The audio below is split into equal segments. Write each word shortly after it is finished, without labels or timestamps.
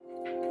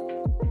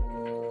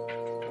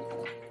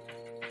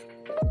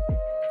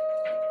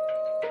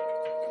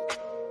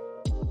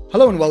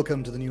Hello and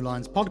welcome to the New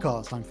Lines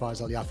podcast. I'm Faiz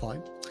Al Yafai,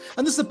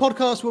 and this is a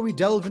podcast where we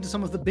delve into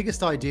some of the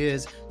biggest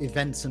ideas,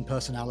 events, and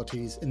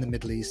personalities in the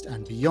Middle East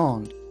and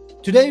beyond.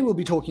 Today, we'll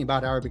be talking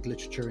about Arabic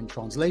literature in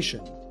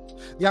translation.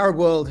 The Arab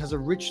world has a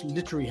rich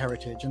literary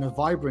heritage and a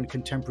vibrant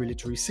contemporary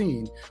literary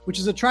scene, which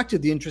has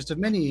attracted the interest of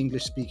many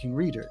English-speaking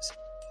readers.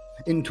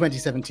 In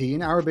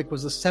 2017, Arabic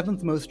was the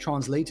seventh most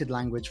translated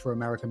language for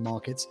American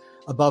markets,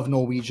 above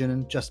Norwegian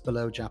and just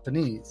below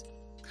Japanese.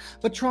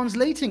 But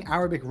translating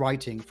Arabic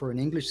writing for an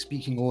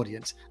English-speaking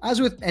audience, as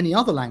with any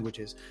other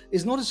languages,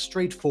 is not as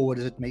straightforward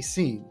as it may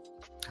seem.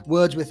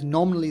 Words with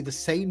nominally the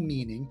same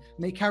meaning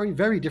may carry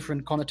very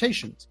different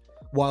connotations,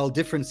 while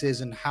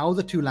differences in how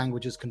the two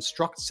languages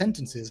construct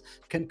sentences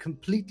can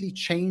completely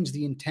change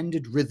the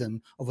intended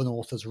rhythm of an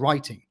author's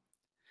writing.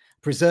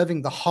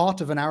 Preserving the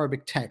heart of an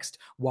Arabic text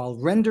while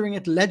rendering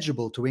it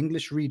legible to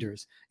English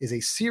readers is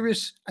a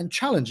serious and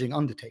challenging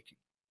undertaking.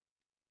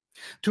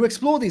 To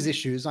explore these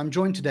issues, I'm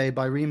joined today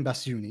by Reem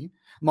Bassiouni,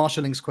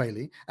 Marsha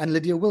Lings-Quayle, and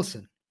Lydia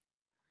Wilson.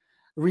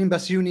 Reem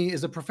Bassiouni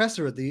is a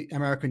professor at the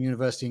American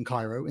University in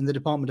Cairo in the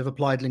Department of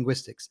Applied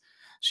Linguistics.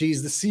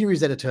 She's the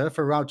series editor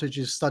for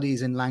Routledge's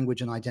Studies in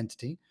Language and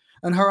Identity,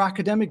 and her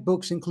academic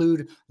books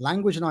include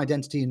Language and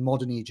Identity in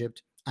Modern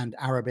Egypt and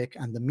Arabic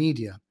and the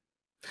Media.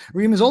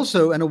 Reem is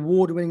also an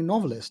award-winning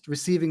novelist,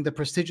 receiving the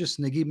prestigious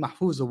Naguib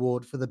Mahfouz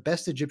Award for the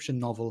Best Egyptian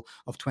Novel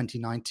of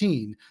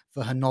 2019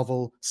 for her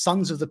novel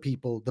Sons of the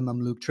People, the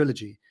Mamluk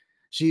Trilogy.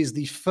 She is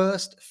the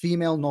first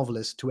female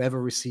novelist to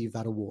ever receive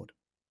that award.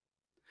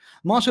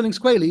 Marsha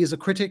Lings-Quayle is a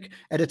critic,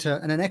 editor,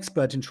 and an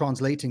expert in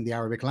translating the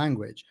Arabic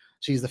language.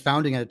 She's the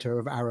founding editor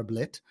of Arab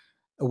Lit,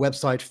 a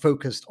website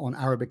focused on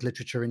Arabic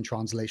literature in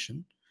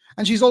translation.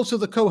 And she's also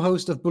the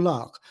co-host of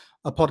Bulaq,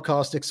 a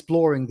podcast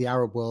exploring the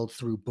Arab world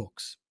through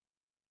books.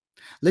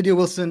 Lydia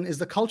Wilson is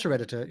the culture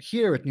editor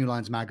here at New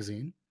Lines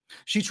magazine.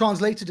 She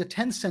translated a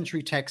 10th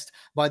century text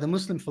by the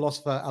Muslim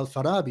philosopher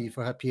Al-Farabi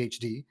for her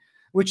PhD,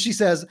 which she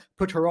says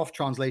put her off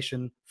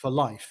translation for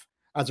life.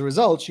 As a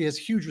result, she has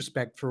huge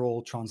respect for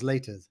all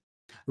translators.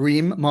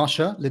 Reem,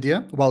 Marsha,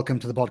 Lydia, welcome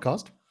to the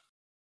podcast.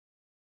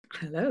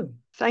 Hello.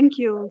 Thank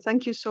you.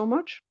 Thank you so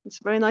much. It's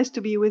very nice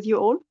to be with you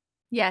all.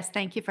 Yes,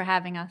 thank you for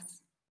having us.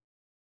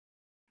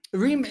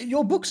 Reem,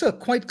 your books are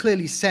quite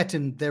clearly set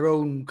in their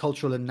own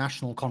cultural and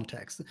national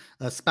context,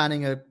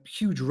 spanning a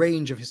huge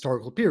range of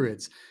historical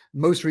periods.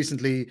 Most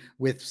recently,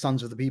 with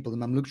Sons of the People, the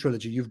Mamluk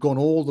Trilogy, you've gone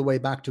all the way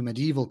back to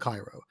medieval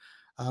Cairo.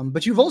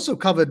 But you've also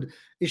covered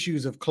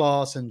issues of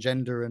class and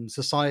gender and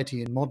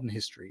society in modern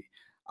history.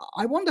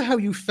 I wonder how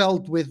you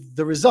felt with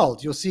the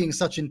result. You're seeing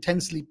such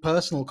intensely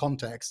personal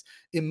contexts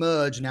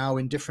emerge now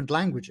in different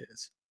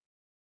languages.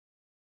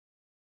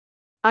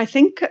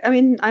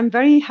 I'm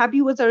very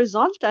happy with the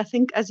result. I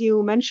think, as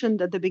you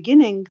mentioned at the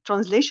beginning,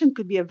 translation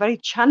could be a very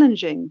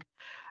challenging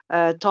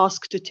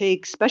task to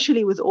take,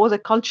 especially with all the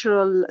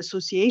cultural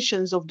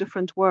associations of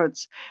different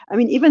words.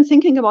 Even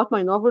thinking about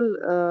my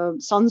novel,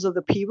 Sons of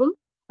the People,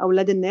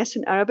 أولاد الناس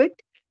in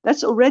Arabic,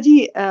 that's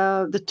already,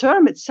 the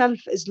term itself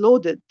is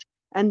loaded.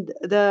 And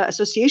the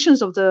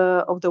associations of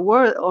the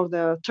word or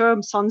the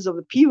term "sons of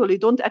the people" you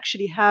don't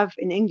actually have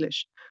in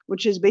English,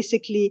 which is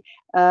basically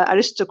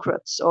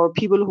aristocrats or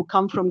people who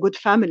come from good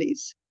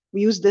families. We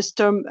use this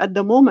term at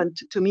the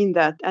moment to mean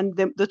that, and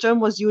the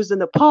term was used in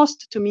the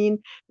past to mean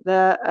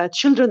the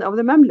children of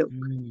the Mamluk.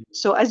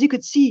 So as you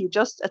could see,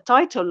 just a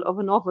title of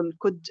a novel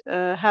could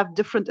have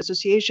different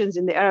associations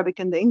in the Arabic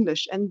and the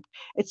English, and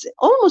it's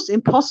almost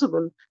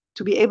impossible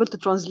to be able to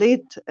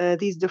translate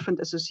these different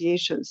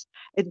associations.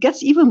 It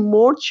gets even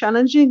more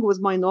challenging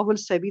with my novel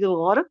Sabil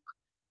al-Gharq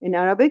in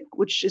Arabic,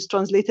 which is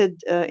translated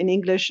in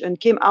English and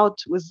came out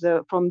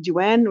from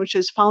Diwan, which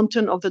is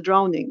Fountain of the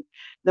Drowning.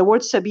 The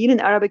word Sabil in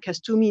Arabic has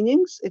two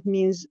meanings. It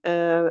means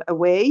a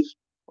way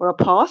or a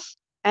path,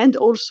 and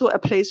also a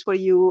place where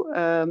you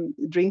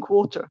drink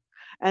water.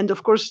 And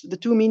of course, the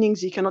two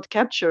meanings you cannot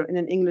capture in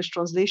an English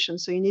translation,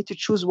 so you need to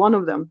choose one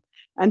of them.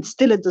 And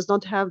still, it does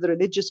not have the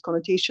religious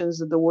connotations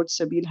that the word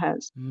Sabil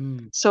has.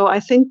 So I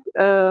think,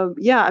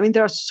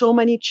 there are so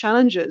many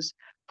challenges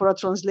for a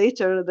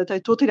translator that I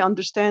totally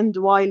understand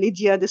why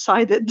Lydia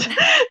decided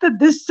that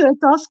this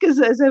task is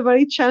a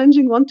very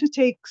challenging one to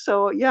take.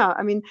 So,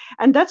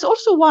 and that's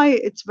also why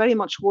it's very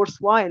much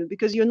worthwhile,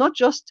 because you're not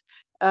just,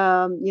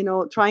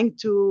 trying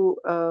to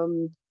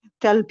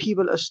tell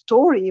people a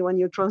story when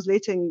you're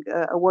translating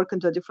a work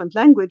into a different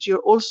language.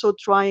 You're also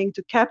trying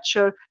to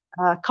capture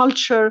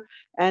culture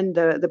and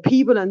the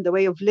people and the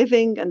way of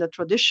living and the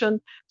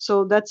tradition.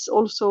 So that's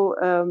also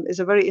is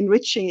a very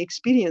enriching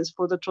experience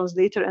for the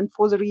translator and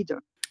for the reader.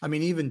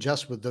 Even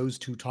just with those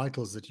two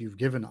titles that you've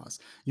given us,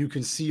 you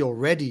can see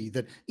already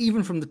that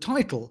even from the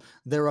title,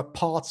 there are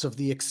parts of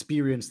the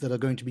experience that are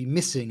going to be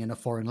missing in a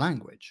foreign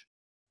language.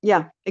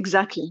 Yeah,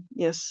 exactly.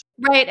 Yes.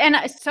 Right. And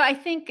so I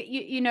think,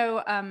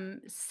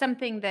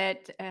 something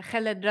that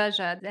Khaled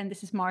Raja, and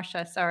this is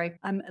Marsha, sorry,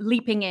 I'm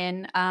leaping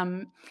in.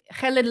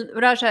 Khaled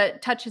Raja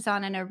touches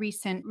on in a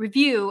recent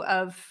review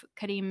of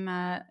Karim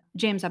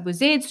James Abu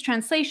Zaid's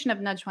translation of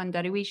Najwan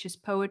Darwish's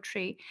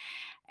poetry.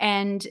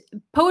 And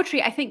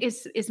poetry, I think,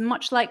 is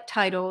much like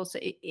titles.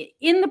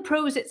 In the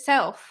prose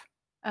itself,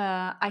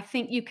 I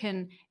think you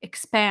can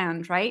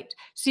expand, right?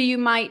 So you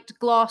might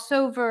gloss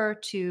over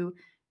to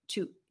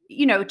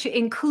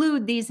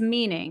include these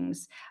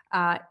meanings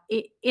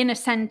in a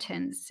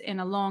sentence, in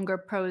a longer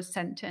prose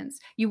sentence.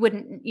 You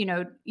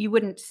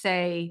wouldn't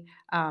say,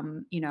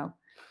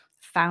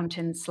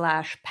 fountain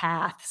 /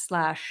 path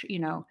 / you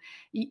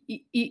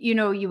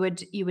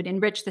would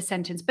enrich the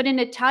sentence, but in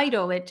a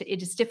title it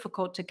is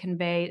difficult to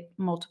convey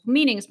multiple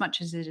meanings,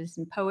 much as it is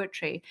in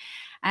poetry.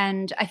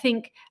 And I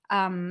think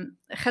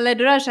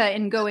Khaled Raja,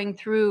 in going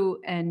through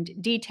and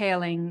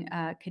detailing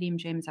Karim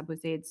James Abu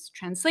Zaid's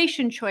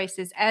translation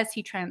choices as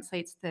he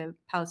translates the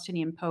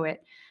Palestinian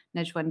poet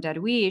Najwan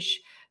Darwish,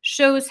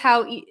 shows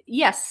how,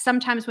 yes,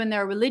 sometimes when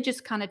there are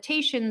religious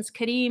connotations,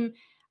 Karim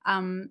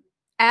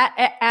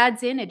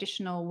adds in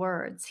additional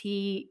words.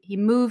 He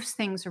moves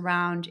things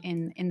around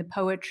in the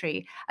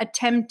poetry,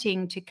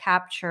 attempting to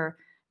capture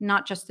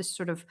not just this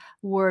sort of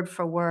word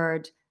for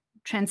word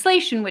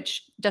translation,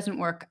 which doesn't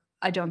work,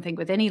 I don't think,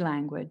 with any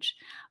language,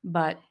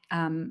 but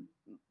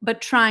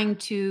trying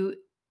to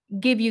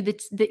give you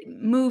the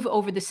move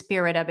over the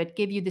spirit of it,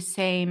 give you the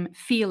same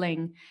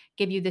feeling,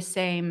 give you the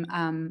same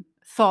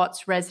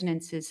thoughts,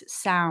 resonances,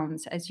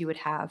 sounds as you would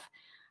have.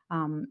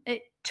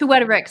 To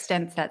whatever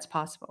extent that's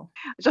possible.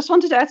 I just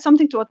wanted to add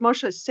something to what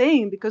Marcia is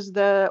saying, because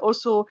there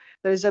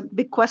is a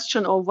big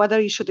question of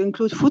whether you should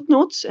include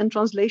footnotes in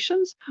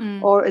translations,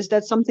 or is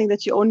that something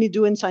that you only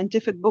do in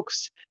scientific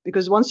books?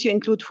 Because once you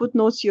include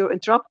footnotes, you're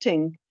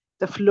interrupting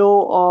the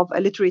flow of a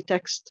literary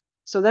text.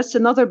 So that's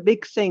another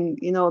big thing,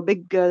 a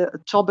big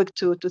topic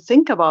to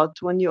think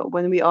about when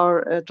we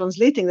are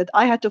translating, that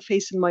I had to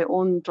face in my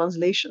own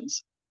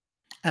translations.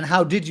 And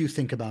how did you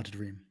think about it,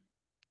 Reem?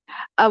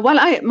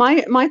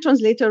 My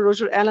translator,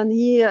 Roger Allen,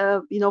 he,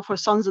 for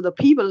Sons of the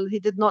People, he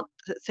did not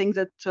think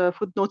that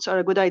footnotes are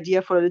a good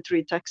idea for a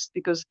literary text,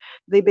 because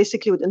they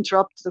basically would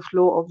interrupt the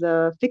flow of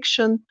the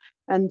fiction.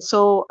 And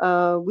so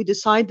we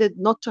decided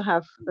not to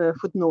have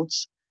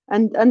footnotes.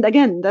 And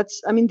again,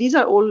 these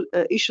are all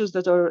issues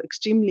that are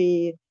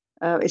extremely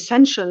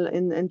essential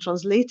in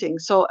translating.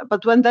 So,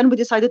 but then we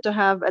decided to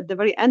have, at the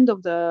very end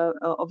of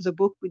the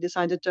book, we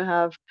decided to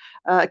have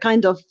a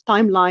kind of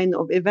timeline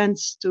of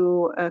events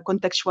to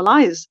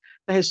contextualize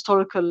the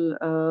historical,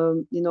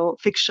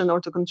 fiction,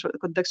 or to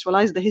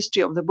contextualize the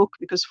history of the book,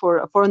 because for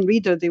a foreign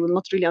reader, they will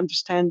not really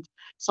understand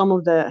some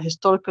of the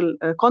historical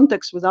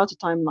context without a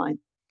timeline.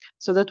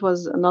 So that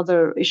was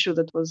another issue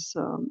that was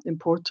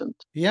important.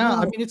 Yeah,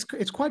 I mean,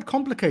 it's quite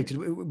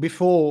complicated.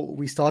 Before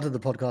we started the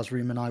podcast,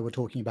 Reem and I were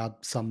talking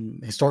about some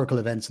historical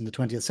events in the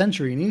 20th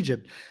century in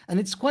Egypt, and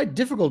it's quite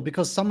difficult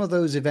because some of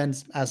those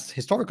events, as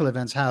historical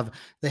events, have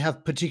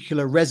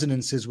particular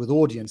resonances with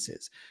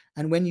audiences.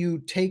 And when you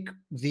take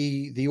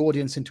the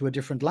audience into a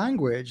different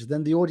language,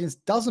 then the audience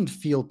doesn't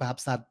feel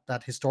perhaps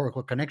that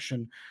historical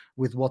connection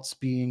with what's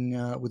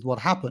with what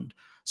happened.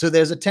 So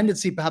there's a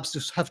tendency perhaps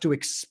to have to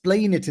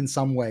explain it in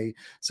some way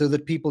so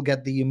that people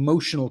get the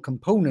emotional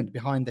component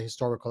behind the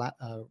historical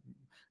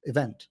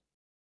event.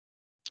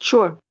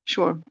 Sure.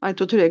 I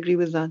totally agree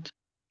with that.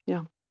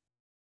 Yeah.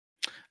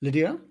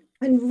 Lydia?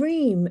 And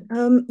Reem,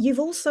 you've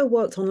also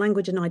worked on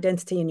language and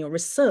identity in your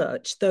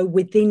research, though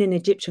within an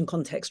Egyptian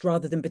context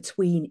rather than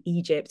between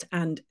Egypt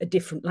and a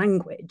different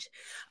language.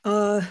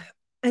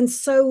 And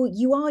so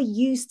you are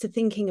used to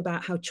thinking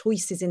about how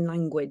choices in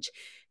language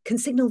can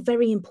signal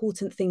very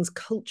important things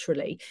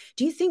culturally.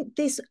 Do you think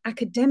this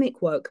academic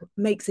work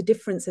makes a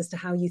difference as to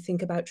how you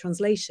think about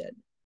translation?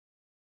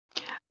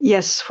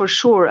 Yes, for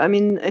sure. I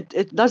mean,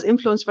 it does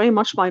influence very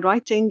much my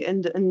writing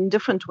in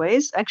different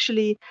ways.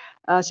 Actually,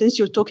 since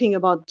you're talking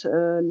about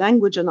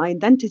language and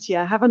identity,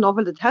 I have a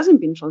novel that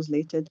hasn't been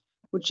translated,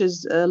 which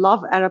is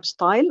Love Arab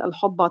Style,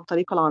 Al-Hubb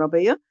al-Tariqa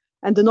al-Arabiyya.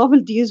 And the novel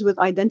deals with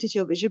identity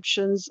of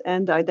Egyptians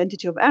and the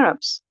identity of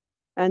Arabs.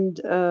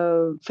 And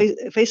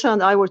Faisal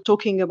and I were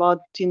talking about,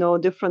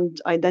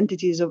 different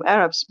identities of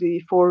Arabs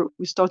before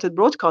we started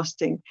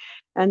broadcasting.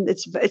 And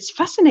it's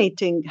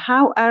fascinating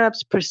how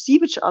Arabs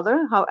perceive each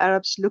other, how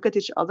Arabs look at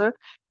each other,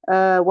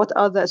 what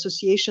are the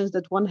associations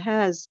that one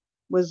has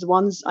with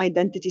one's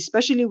identity,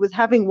 especially with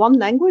having one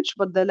language,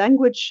 but the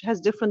language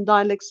has different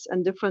dialects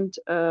and different,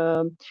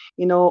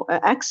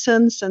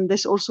 accents. And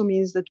this also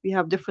means that we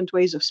have different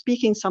ways of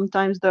speaking.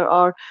 Sometimes there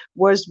are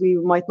words we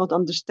might not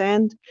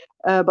understand,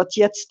 but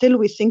yet still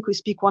we think we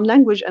speak one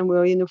language and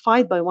we're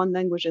unified by one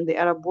language in the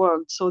Arab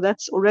world. So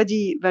that's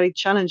already very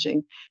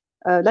challenging,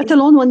 let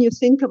alone when you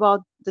think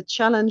about the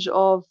challenge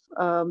of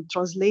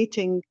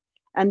translating.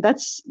 And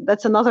that's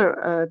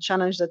another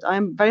challenge that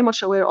I'm very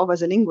much aware of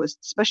as a linguist,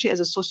 especially as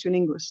a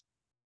sociolinguist.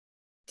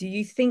 Do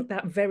you think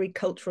that very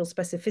cultural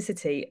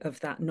specificity of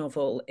that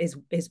novel is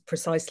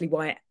precisely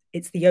why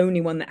it's the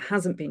only one that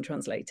hasn't been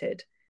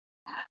translated?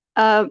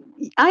 Uh,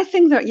 I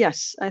think that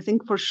yes, I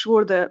think for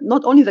sure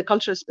not only the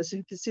cultural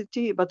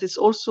specificity, but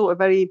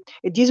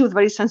it deals with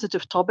very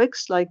sensitive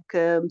topics like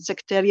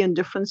sectarian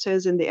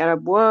differences in the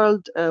Arab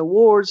world,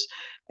 wars.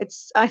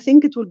 I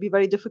think it will be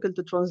very difficult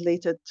to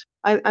translate it.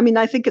 I mean,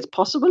 I think it's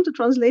possible to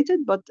translate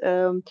it, but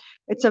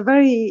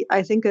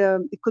I think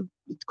it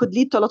could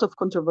lead to a lot of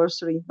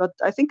controversy. But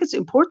I think it's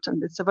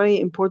important. It's a very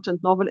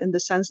important novel in the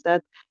sense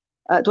that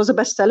it was a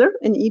bestseller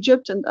in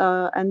Egypt,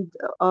 and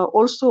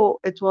also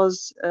it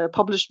was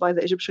published by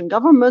the Egyptian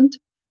government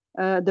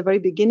at the very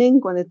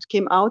beginning when it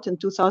came out in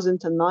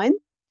 2009.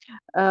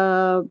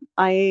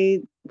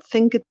 I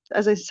think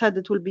as I said,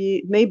 it will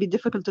be maybe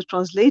difficult to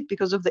translate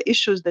because of the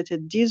issues that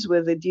it deals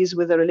with. It deals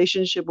with a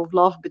relationship of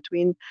love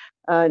between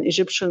an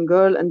Egyptian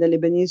girl and the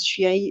Lebanese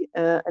Shia,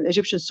 an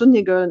Egyptian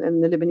Sunni girl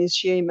and the Lebanese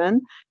Shia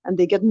man, and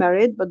they get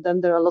married. But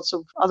then there are lots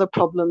of other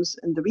problems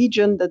in the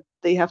region that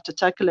they have to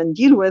tackle and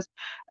deal with.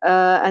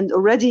 And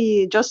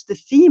already just the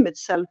theme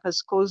itself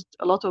has caused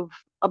a lot of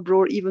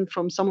uproar, even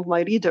from some of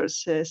my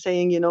readers,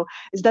 saying,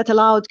 is that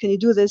allowed? Can you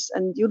do this?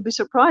 And you'll be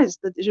surprised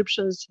that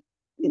Egyptians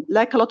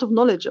lack a lot of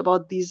knowledge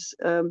about these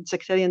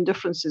sectarian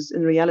differences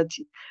in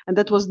reality. And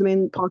that was the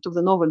main part of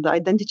the novel, the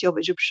identity of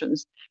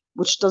Egyptians,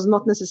 which does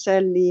not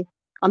necessarily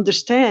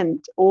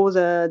understand all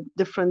the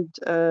different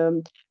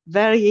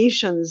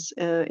variations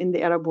in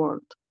the Arab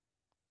world.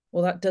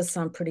 Well, that does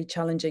sound pretty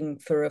challenging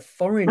for a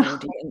foreign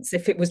audience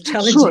if it was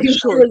challenging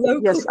sure. for a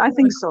local. Yes, I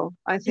think so.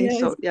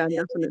 Yeah,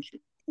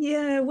 definitely.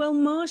 Yeah, well,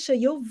 Marsha,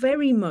 you're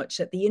very much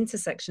at the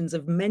intersections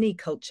of many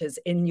cultures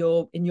in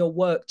your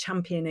work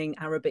championing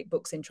Arabic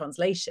books in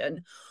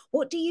translation.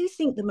 What do you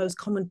think the most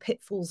common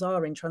pitfalls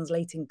are in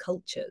translating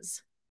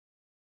cultures?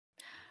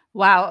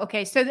 Wow.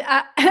 Okay. So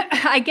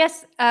I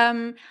guess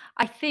I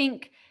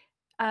think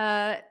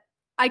I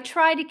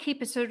try to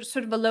keep a sort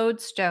of a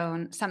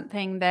lodestone,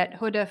 something that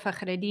Huda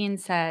Fakhreddin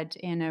said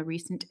in a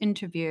recent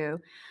interview,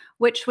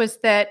 which was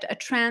that a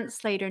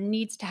translator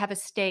needs to have a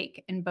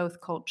stake in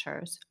both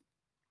cultures.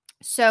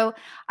 So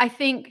I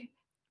think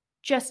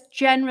just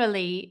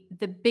generally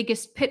the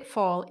biggest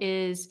pitfall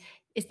is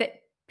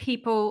that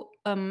people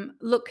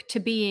look to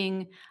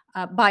being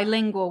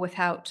bilingual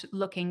without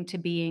looking to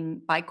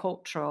being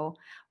bicultural,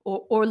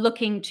 or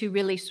looking to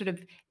really sort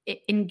of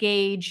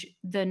engage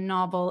the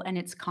novel and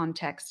its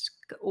context,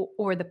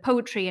 or the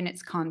poetry in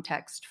its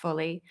context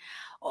fully.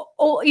 Or,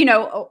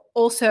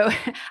 also,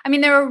 I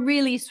mean, there are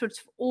really sorts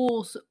of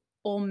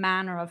all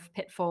manner of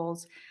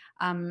pitfalls.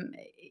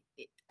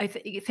 I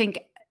think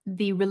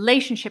the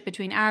relationship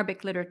between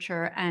Arabic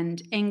literature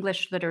and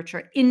English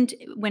literature,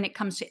 when it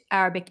comes to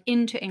Arabic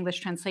into English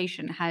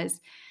translation, has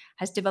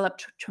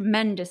developed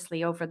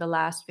tremendously over the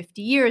last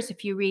 50 years.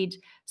 If you read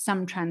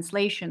some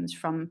translations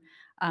from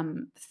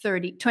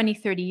 20,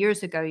 30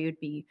 years ago, you'd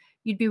be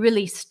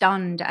really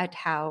stunned at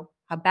how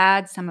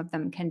bad some of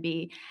them can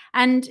be.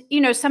 And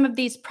some of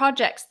these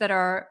projects that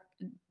are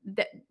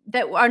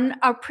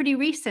pretty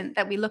recent,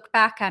 that we look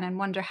back at and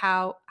wonder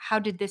how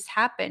did this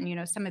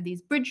happen? Some of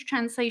these bridge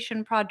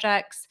translation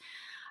projects,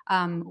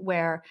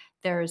 where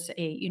there's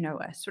a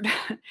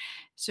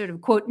sort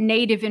of quote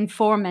native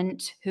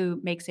informant who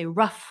makes a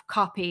rough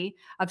copy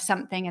of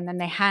something, and then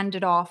they hand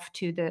it off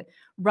to the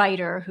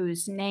writer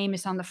whose name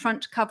is on the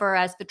front cover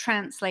as the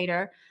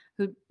translator,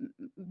 who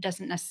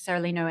doesn't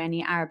necessarily know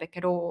any Arabic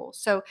at all.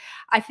 So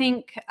I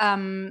think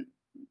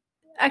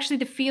actually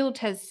the field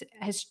has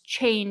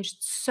changed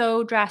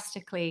so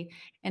drastically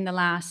in the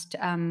last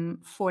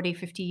 40,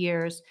 50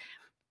 years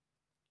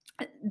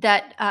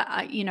that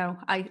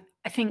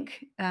I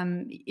think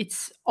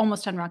it's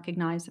almost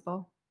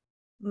unrecognizable.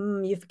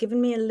 You've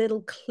given me a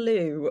little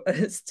clue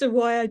as to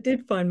why I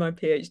did find my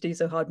PhD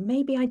so hard.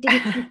 Maybe I didn't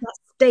have that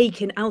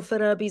stake in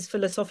Al-Farabi's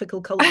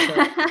philosophical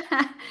culture.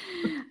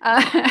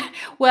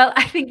 Well,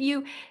 I think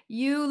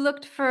you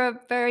looked for a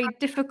very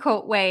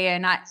difficult way,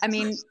 and I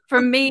mean, for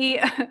me,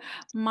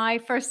 my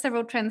first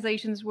several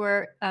translations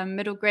were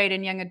middle grade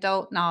and young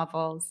adult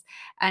novels,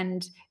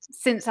 and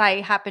since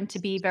I happen to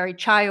be very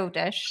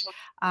childish,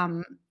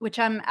 which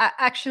I'm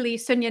actually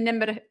Sunya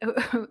Nimr,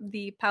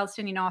 the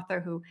Palestinian author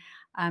who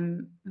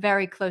I'm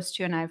very close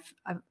to, and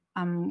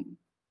I'm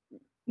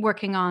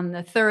working on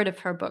the third of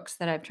her books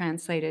that I've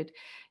translated.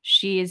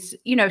 She's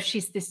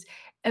this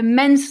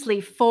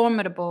immensely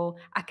formidable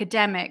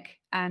academic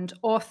and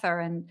author,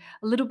 and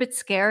a little bit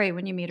scary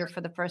when you meet her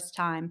for the first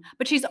time.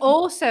 But she's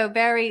also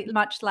very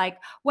much like,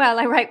 well,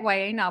 I write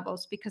YA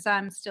novels because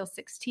I'm still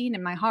 16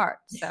 in my heart.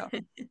 So.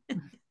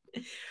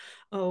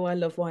 Oh, I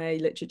love YA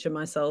literature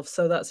myself.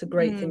 So that's a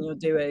great thing you're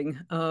doing.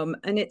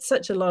 And it's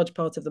such a large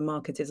part of the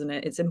market, isn't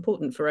it? It's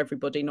important for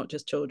everybody, not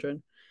just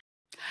children.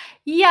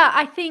 Yeah,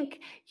 I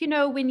think,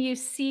 when you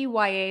see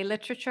YA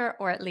literature,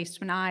 or at least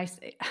when I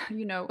say,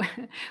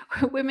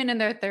 women in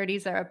their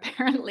 30s are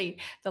apparently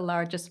the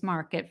largest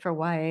market for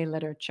YA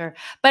literature.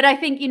 But I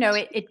think,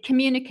 it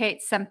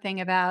communicates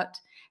something about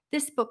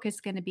this book is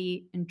going to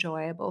be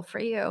enjoyable for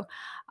you.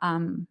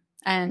 And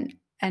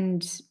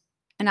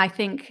I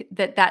think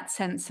that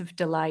sense of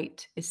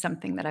delight is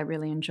something that I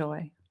really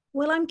enjoy.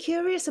 Well, I'm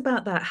curious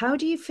about that. How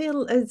do you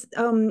feel as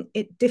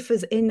it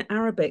differs in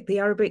Arabic, the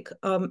Arabic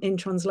in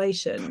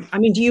translation? I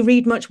mean, do you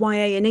read much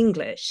YA in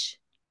English?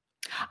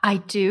 I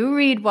do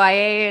read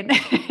YA, and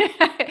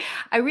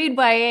I read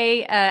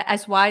YA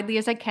as widely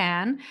as I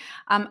can,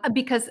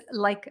 because,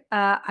 like,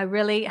 I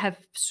really have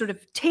sort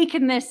of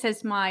taken this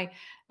as my,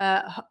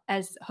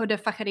 as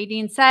Huda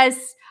Fakhreddin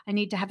says, I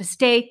need to have a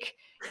stake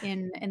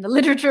in the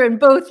literature in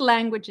both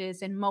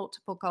languages, in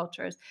multiple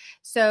cultures.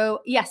 So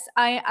yes,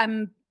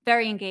 I'm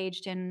very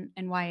engaged in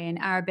YA in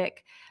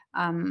Arabic.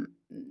 Um,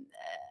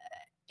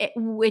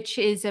 which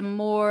is a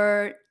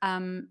more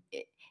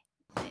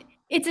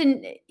it's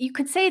an you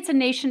could say it's a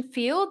nation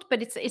field,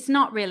 but it's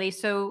not really.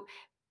 So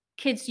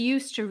kids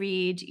used to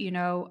read,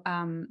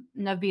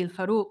 Nabil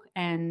Farouk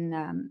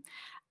and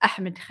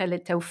Ahmed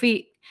Khalid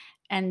Tawfiq,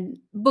 and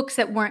books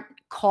that weren't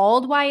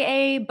called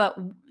YA, but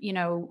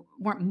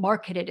weren't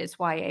marketed as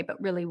YA,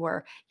 but really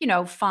were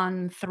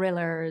fun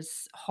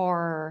thrillers,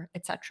 horror,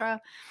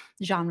 etc.,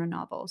 genre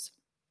novels.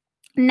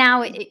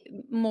 Now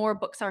more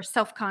books are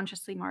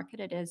self-consciously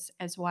marketed as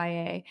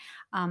YA,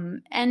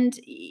 and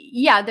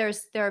yeah, there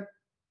are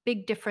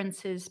big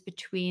differences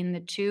between the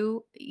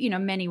two.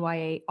 Many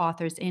YA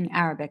authors in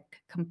Arabic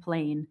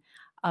complain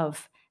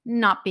of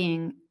not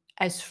being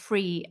as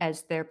free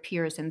as their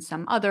peers in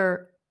some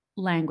other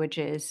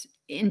languages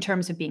in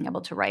terms of being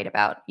able to write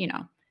about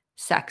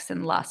sex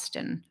and lust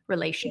and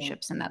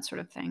relationships and that sort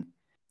of thing.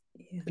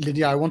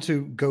 Lydia, I want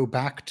to go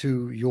back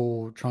to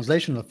your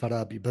translation of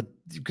Farabi, but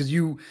because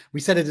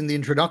we said it in the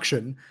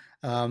introduction,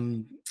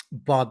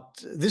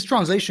 but this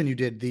translation you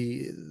did,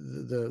 the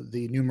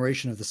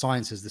enumeration of the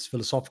sciences, this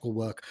philosophical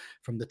work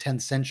from the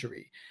 10th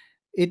century,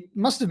 it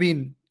must have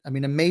been, I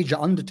mean, a major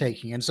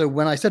undertaking. And so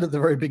when I said at the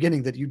very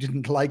beginning that you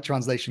didn't like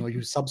translation, or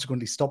you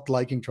subsequently stopped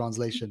liking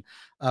translation,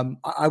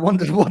 I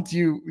wondered what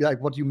you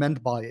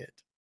meant by it.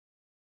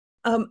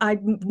 I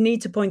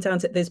need to point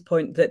out at this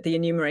point that the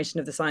enumeration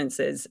of the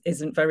sciences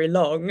isn't very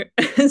long,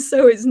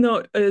 so it's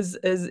not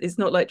it's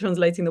not like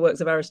translating the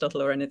works of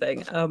Aristotle or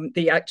anything.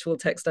 The actual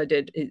text I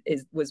did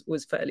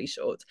was fairly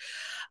short,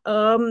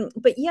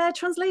 but yeah,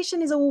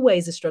 translation is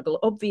always a struggle,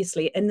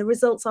 obviously, and the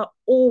results are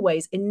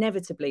always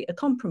inevitably a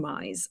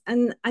compromise.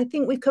 And I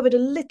think we've covered a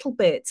little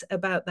bit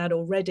about that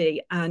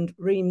already. And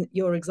Reem,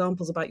 your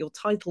examples about your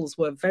titles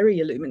were very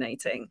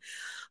illuminating.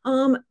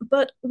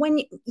 But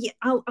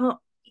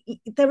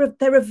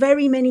there are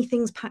very many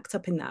things packed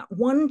up in that.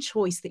 One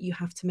choice that you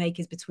have to make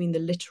is between the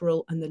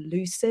literal and the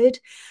lucid.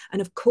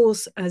 And of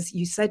course, as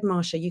you said,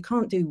 Marcia, you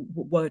can't do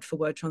word for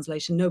word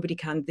translation. Nobody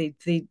can. The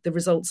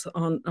results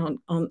aren't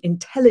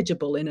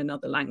intelligible in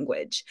another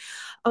language.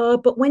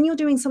 But when you're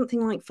doing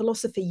something like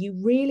philosophy, you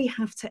really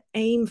have to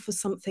aim for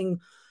something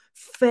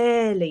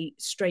fairly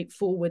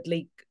straightforward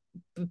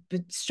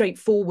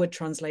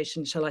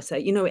translation, shall I say.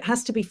 It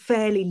has to be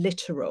fairly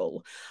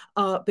literal,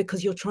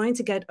 because you're trying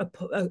to get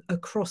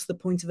across the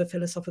point of a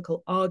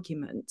philosophical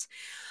argument.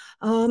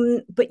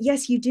 But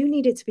yes, you do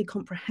need it to be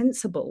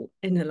comprehensible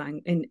in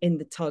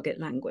the target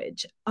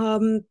language.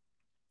 And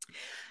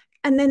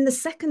then the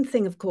second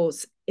thing, of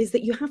course, is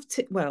that you have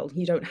to, well,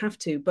 you don't have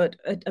to, but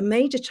a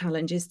major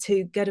challenge is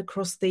to get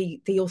across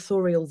the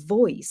authorial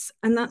voice.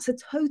 And that's a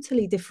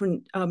totally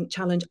different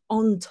challenge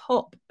on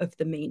top of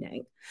the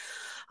meaning.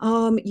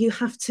 You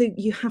have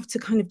to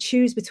kind of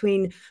choose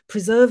between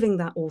preserving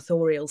that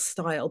authorial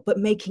style, but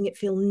making it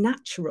feel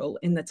natural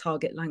in the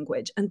target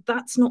language. And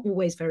that's not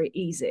always very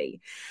easy.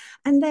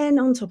 And then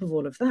on top of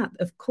all of that,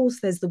 of course,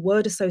 there's the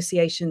word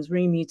associations.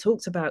 Reem, you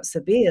talked about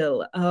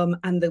Sabeel,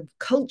 and the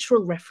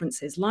cultural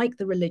references, like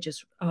the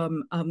religious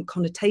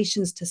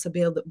connotations to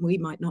Sabeel that we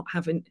might not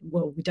have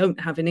we don't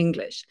have in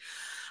English,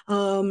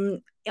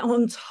 on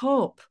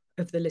top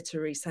of the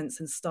literary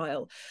sense and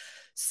style.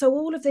 So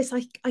all of this,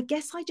 I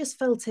guess I just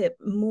felt it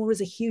more as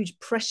a huge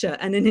pressure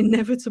and an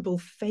inevitable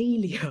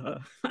failure.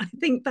 I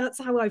think that's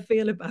how I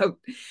feel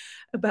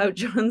about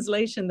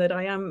translation, that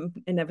I am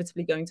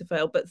inevitably going to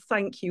fail. But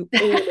thank you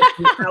all of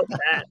you out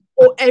there,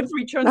 or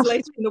every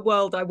translator in the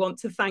world I want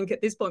to thank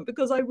at this point,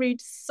 because I read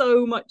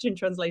so much in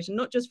translation,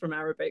 not just from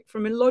Arabic,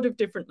 from a lot of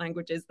different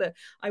languages that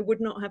I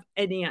would not have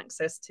any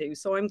access to.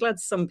 So I'm glad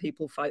some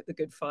people fight the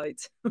good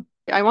fight.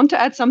 I want to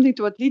add something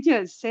to what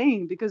Lydia is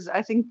saying, because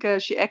I think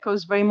she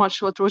echoes very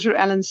much what Roger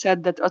Allen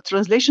said, that a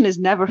translation is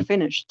never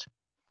finished.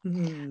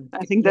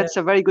 I think that's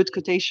a very good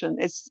quotation.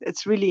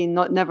 It's really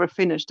never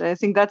finished. I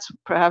think that's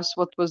perhaps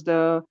what was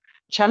the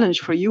challenge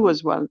for you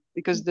as well,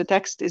 because the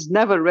text is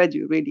never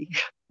ready, really.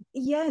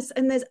 Yes,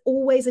 and there's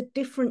always a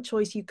different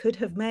choice you could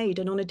have made,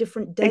 and on a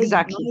different day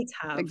exactly. you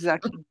might have.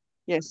 Exactly.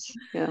 Yes.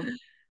 Yeah.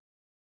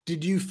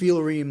 Did you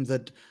feel, Reem,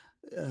 that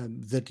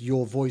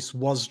your voice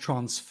was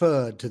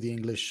transferred to the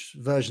English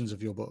versions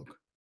of your book?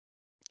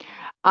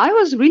 I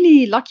was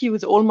really lucky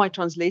with all my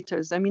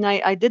translators. I mean,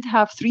 I did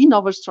have 3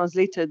 novels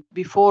translated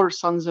before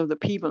Sons of the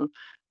People.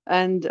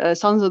 And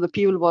Sons of the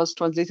People was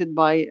translated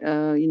by,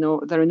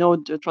 the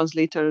renowned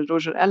translator,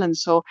 Roger Allen.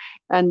 So,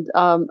 and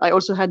I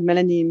also had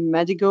Melanie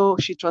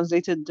Madigo. She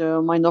translated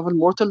my novel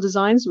Mortal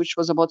Designs, which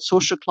was about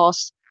social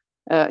class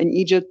in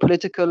Egypt,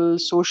 political,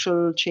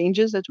 social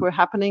changes that were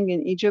happening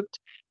in Egypt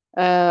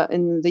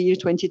in the year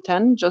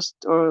 2010, just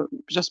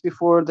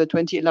before the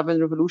 2011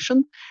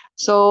 revolution.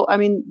 So, I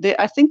mean,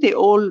 I think they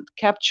all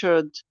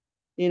captured,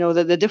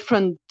 the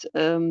different,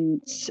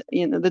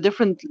 the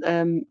different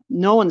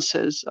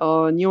nuances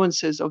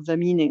of the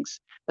meanings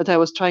that I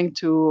was trying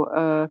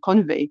to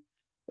convey.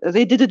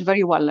 They did it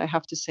very well, I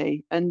have to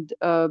say. And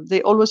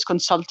they always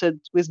consulted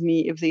with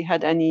me if they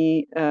had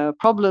any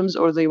problems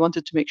or they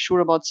wanted to make sure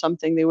about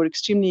something. They were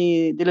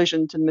extremely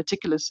diligent and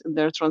meticulous in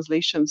their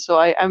translations. So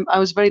I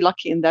was very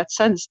lucky in that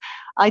sense.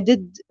 I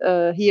did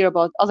hear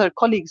about other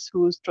colleagues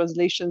whose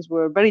translations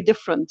were very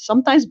different,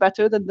 sometimes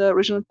better than the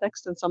original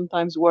text and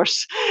sometimes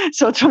worse.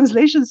 So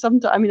translations,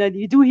 sometimes, I mean,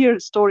 you do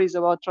hear stories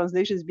about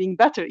translations being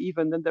better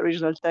even than the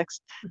original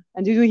text,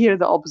 and you do hear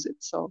the opposite.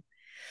 So.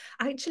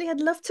 Actually, I'd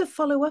love to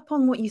follow up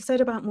on what you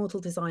said about Mortal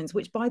Designs,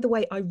 which, by the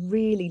way, I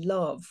really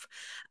love.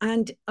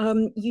 And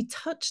you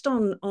touched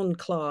on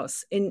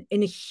class in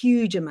a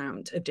huge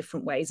amount of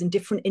different ways and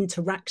different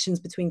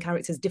interactions between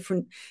characters,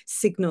 different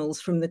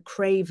signals from the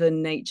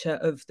craven nature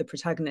of the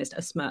protagonist,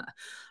 Asma,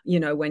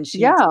 when she...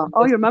 Yeah.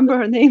 Oh, you remember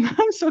her name.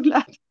 I'm so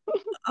glad.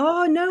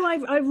 Oh no,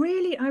 I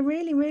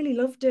really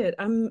loved it.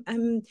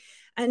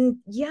 And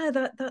yeah,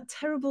 that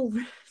terrible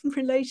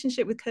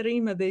relationship with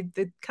Karima,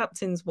 the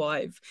captain's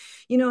wife.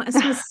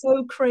 Asma's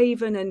so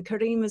craven and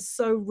Karima's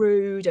so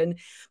rude,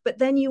 but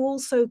then you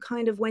also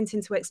kind of went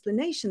into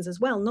explanations as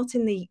well, not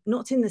in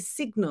the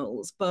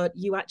signals, but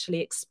you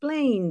actually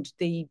explained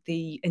the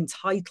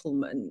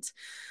entitlement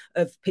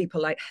of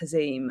people like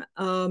Hazim.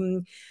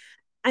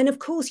 And of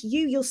course,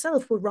 you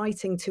yourself were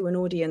writing to an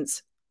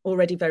audience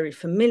already very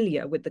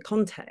familiar with the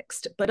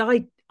context, but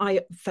I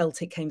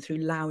felt it came through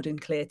loud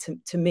and clear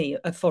to me,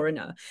 a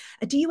foreigner.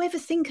 Do you ever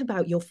think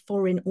about your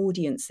foreign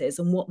audiences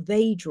and what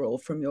they draw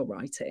from your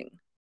writing?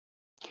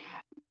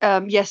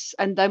 Yes,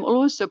 and I'm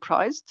always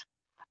surprised.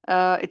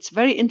 It's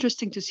very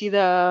interesting to see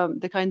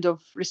the kind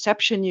of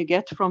reception you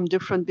get from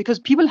different, because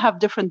people have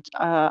different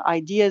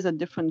ideas and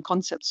different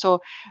concepts. So,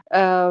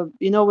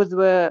 with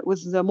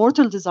the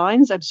Mortal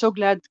Designs, I'm so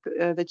glad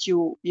that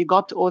you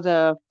got all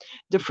the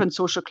different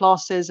social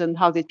classes and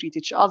how they treat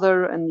each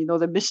other, and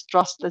the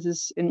mistrust that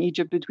is in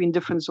Egypt between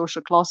different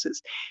social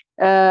classes.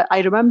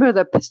 I remember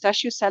The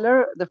Pistachio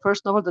Seller, the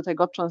first novel that I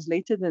got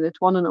translated, and it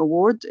won an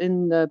award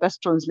in the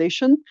best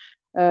translation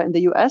in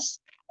the US.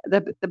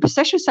 The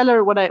Pistachio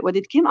Seller, when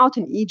it came out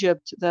in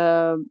Egypt,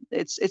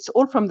 it's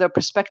all from the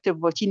perspective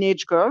of a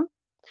teenage girl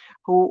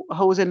who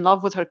was in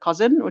love with her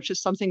cousin, which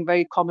is something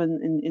very common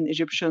in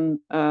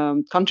Egyptian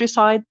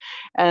countryside.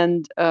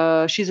 And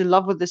she's in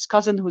love with this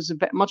cousin who's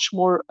much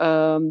more,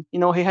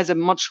 he has a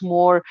much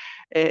more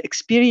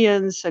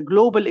experience, a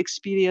global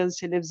experience.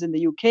 He lives in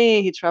the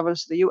UK, he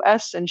travels to the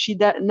US, and she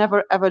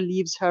never ever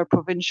leaves her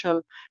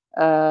provincial,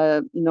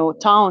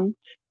 town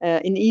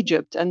in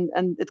Egypt, and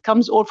it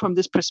comes all from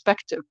this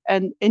perspective.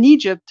 And in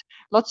Egypt,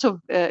 lots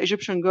of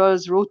Egyptian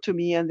girls wrote to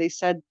me, and they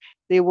said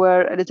they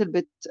were a little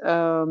bit,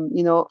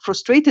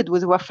 frustrated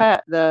with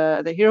Wafa,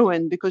 the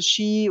heroine, because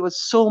she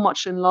was so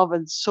much in love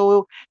and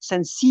so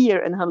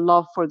sincere in her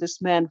love for this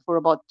man for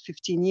about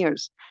 15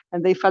 years,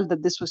 and they felt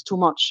that this was too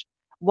much.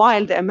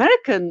 While the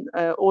American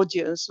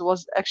audience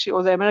was actually,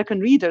 or the American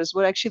readers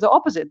were actually the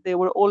opposite. They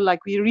were all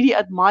like, we really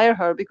admire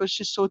her because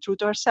she's so true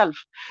to herself.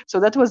 So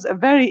that was a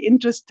very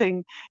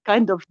interesting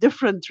kind of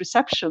different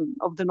reception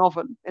of the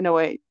novel in a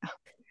way.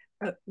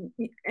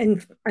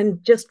 And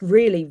just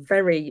really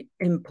very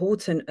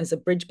important as a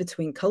bridge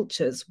between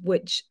cultures,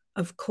 which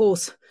of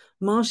course,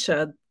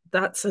 Marsha,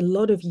 that's a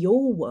lot of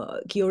your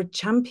work. You're a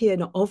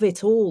champion of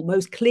it all,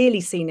 most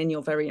clearly seen in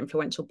your very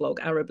influential blog,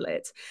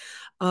 Arablit.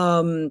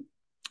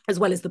 As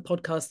well as the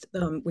podcast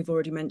we've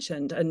already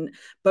mentioned. And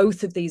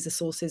both of these are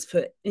sources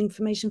for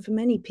information for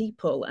many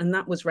people. And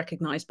that was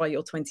recognised by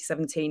your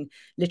 2017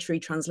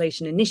 Literary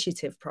Translation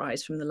Initiative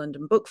Prize from the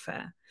London Book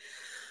Fair.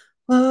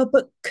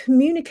 But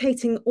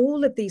communicating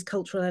all of these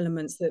cultural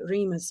elements that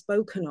Reem has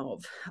spoken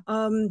of,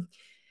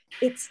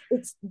 it's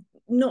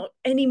not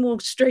any more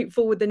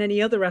straightforward than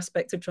any other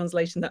aspect of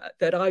translation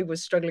that I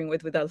was struggling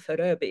with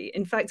Al-Farabi.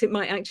 In fact, it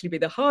might actually be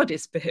the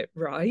hardest bit,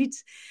 right?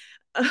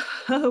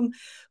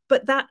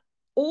 But that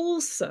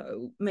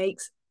also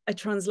makes a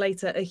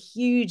translator a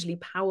hugely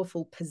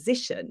powerful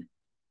position.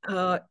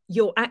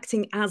 You're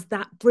acting as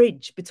that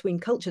bridge between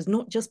cultures,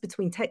 not just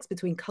between texts,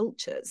 between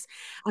cultures.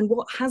 And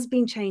what has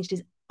been changed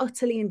is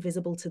utterly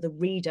invisible to the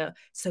reader,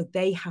 so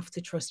they have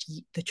to trust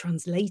the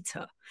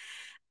translator.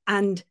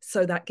 And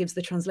so that gives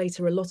the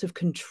translator a lot of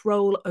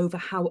control over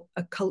how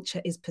a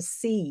culture is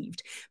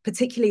perceived,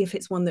 particularly if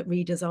it's one that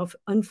readers are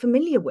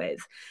unfamiliar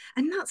with.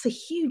 And that's a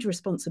huge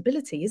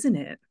responsibility, isn't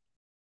it?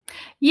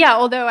 Yeah,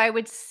 although I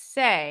would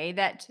say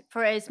that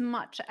for as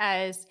much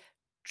as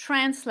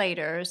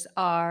translators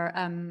are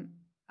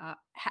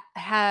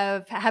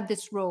have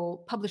this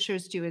role,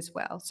 publishers do as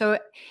well. So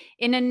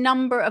in a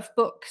number of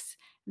books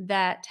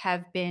that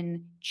have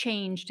been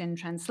changed in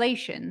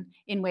translation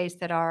in ways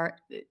that are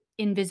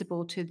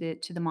invisible to the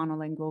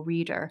monolingual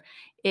reader.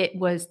 It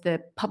was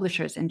the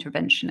publisher's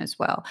intervention as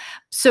well.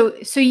 So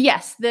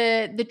yes,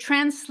 the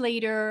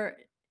translator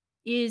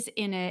is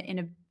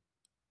in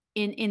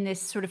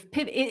this sort of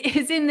pivot,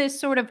 is in this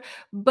sort of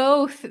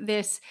both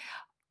this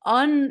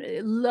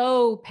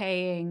low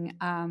paying,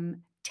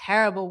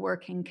 terrible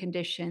working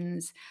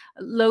conditions,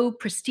 low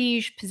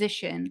prestige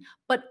position,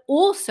 but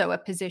also a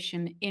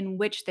position in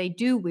which they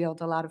do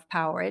wield a lot of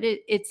power.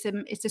 It's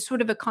a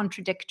sort of a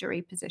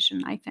contradictory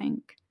position, I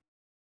think.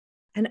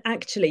 And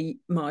actually,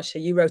 Marcia,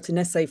 you wrote an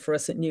essay for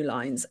us at New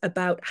Lines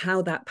about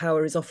how that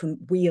power is often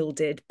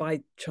wielded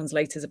by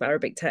translators of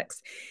Arabic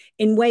text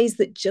in ways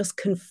that just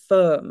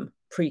confirm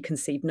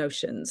preconceived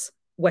notions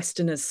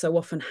Westerners so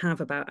often have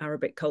about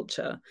Arabic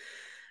culture.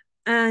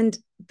 And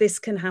this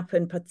can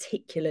happen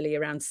particularly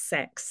around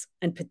sex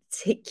and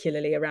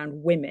particularly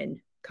around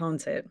women,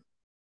 can't it?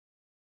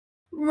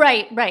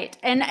 Right.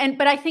 And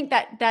but I think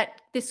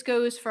that this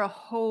goes for a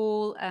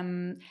whole,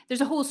 there's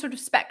a whole sort of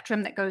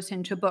spectrum that goes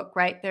into a book,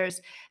 right? There's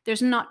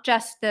not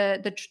just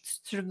the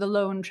sort of the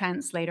lone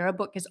translator. A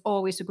book is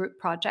always a group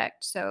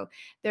project. So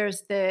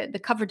there's the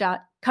cover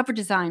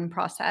design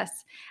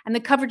process, and the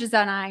cover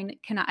design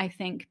can, I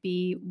think,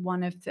 be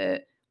one of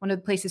the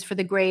places for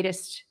the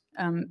greatest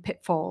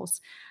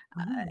pitfalls.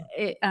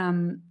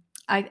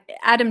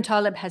 Adam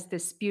Taleb has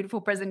this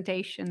beautiful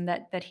presentation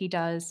that he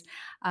does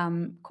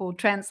called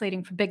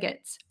 "Translating for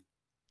Bigots,"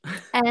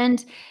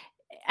 and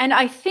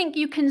I think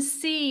you can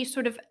see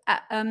sort of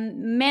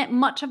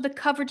much of the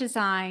cover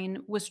design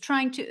was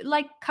trying to,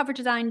 like cover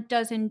design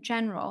does in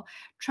general,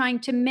 trying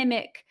to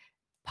mimic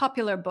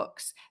popular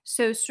books.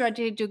 So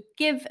starting to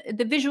give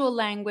the visual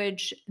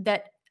language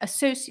that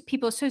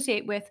people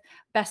associate with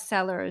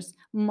bestsellers,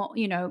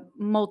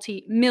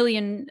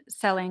 multi-million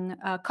selling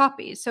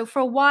copies. So for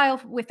a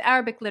while with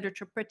Arabic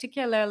literature,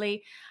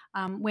 particularly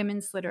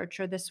women's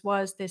literature, this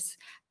was this,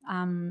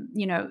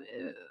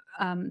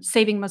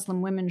 saving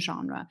Muslim women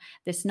genre,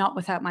 this Not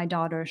Without My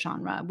Daughter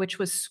genre, which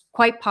was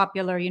quite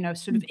popular,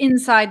 sort of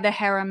inside the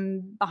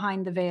harem,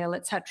 behind the veil,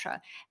 etc.,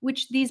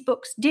 which these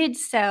books did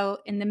sell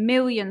in the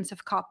millions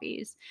of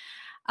copies.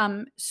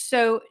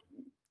 So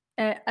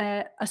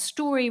a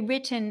story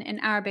written in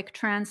Arabic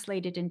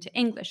translated into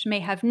English may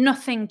have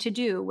nothing to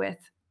do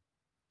with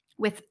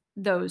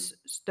those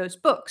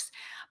books,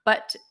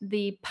 but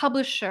the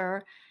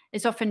publisher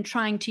is often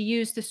trying to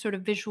use the sort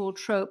of visual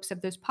tropes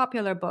of those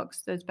popular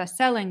books, those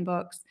best-selling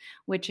books,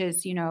 which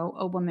is,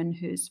 a woman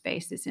whose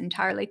face is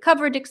entirely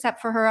covered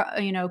except for her,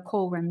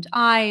 kohl-rimmed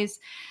eyes.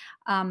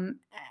 In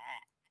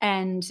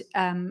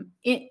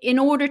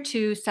order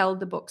to sell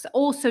the books,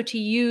 also to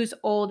use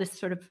all this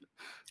sort of,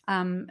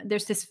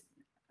 there's this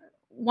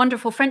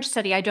wonderful French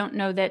study. I don't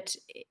know that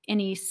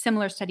any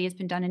similar study has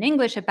been done in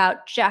English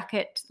about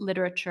jacket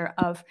literature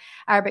of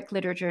Arabic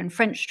literature in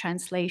French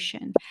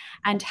translation,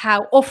 and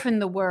how often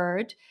the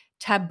word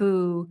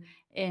taboo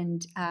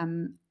and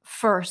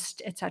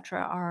first,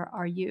 etc.,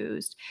 are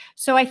used.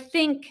 So I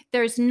think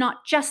there's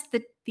not just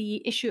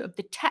the issue of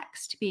the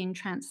text being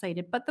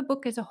translated, but the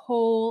book as a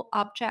whole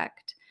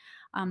object,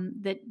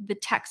 the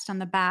text on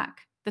the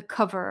back, the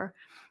cover,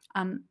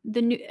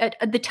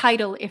 the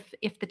title,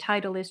 if the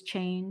title is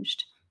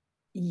changed.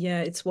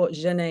 Yeah, it's what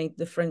Genet,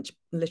 the French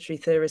literary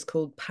theorist,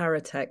 called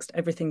paratext,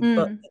 everything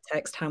but the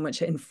text, how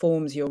much it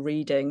informs your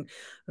reading.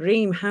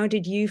 Reem, how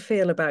did you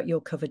feel about your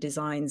cover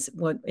designs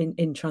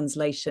in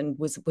translation?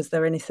 Was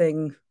there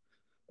anything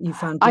you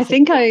found difficult? I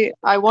think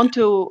I want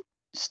to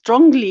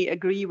strongly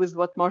agree with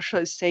what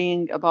Marcia is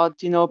saying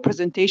about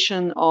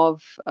presentation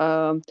of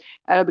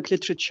Arabic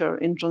literature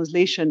in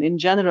translation in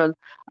general,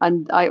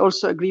 and I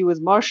also agree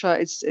with Marcia.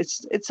 It's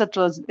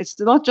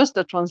not just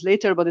the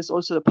translator, but it's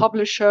also the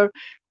publisher.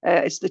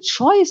 It's the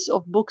choice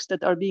of books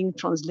that are being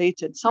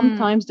translated.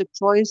 Sometimes the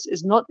choice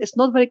is not. It's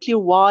not very clear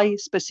why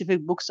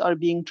specific books are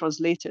being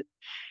translated.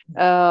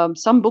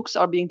 Some books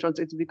are being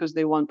translated because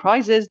they won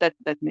prizes, that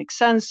makes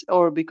sense,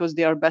 or because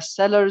they are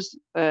bestsellers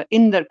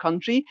in their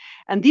country.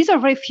 And these are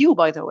very few,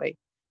 by the way.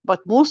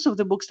 But most of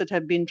the books that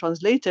have been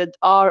translated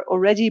are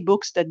already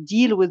books that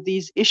deal with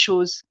these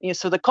issues.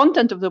 So the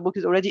content of the book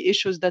is already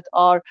issues that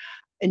are,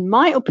 in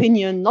my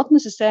opinion, not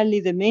necessarily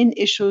the main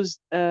issues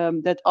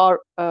that are,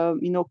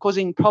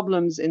 causing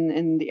problems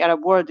in the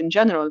Arab world in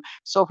general.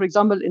 So, for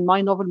example, in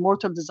my novel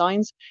Mortal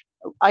Designs,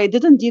 I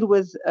didn't deal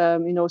with,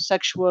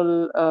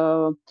 sexual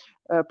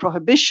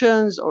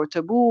prohibitions or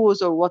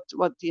taboos or what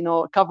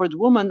covered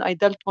women. I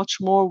dealt much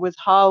more with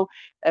how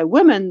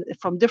women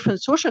from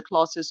different social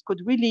classes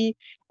could really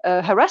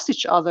harass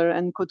each other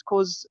and could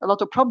cause a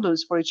lot of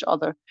problems for each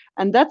other.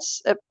 And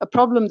that's a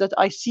problem that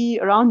I see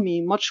around me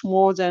much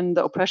more than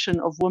the oppression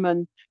of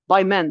women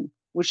by men,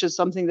 which is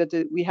something that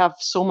we have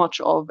so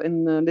much of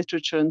in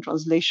literature and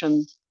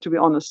translation, to be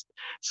honest.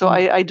 So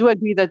I do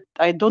agree that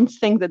I don't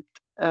think that,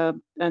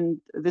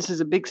 and this is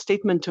a big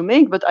statement to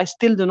make, but I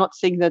still do not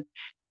think that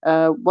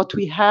what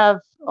we have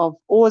of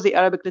all the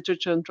Arabic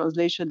literature and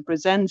translation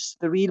presents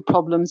the real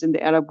problems in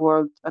the Arab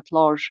world at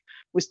large.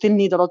 We still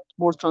need a lot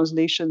more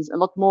translations, a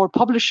lot more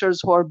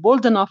publishers who are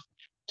bold enough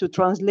to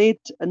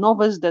translate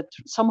novels that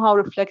somehow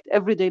reflect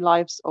everyday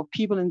lives of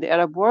people in the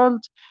Arab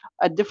world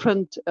at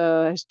different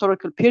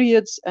historical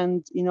periods,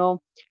 and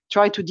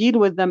try to deal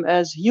with them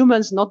as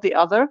humans, not the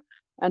other,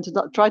 and to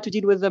try to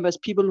deal with them as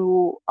people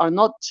who are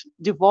not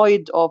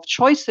devoid of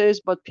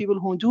choices, but people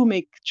who do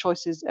make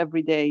choices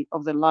every day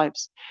of their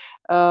lives.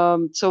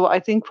 So I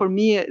think for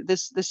me,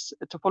 this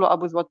to follow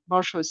up with what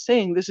Marsha is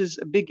saying, this is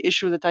a big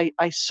issue that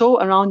I saw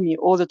around me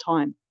all the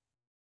time.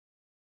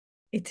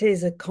 It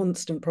is a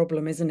constant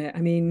problem, isn't it?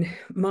 I mean,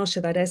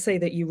 Marsha, that essay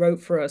that you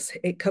wrote for us,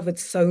 it covered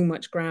so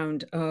much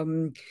ground.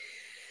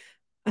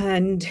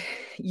 And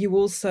you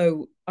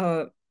also,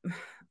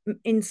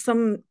 in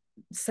some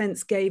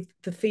sense, gave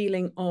the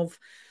feeling of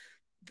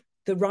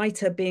the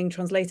writer being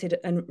translated,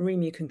 and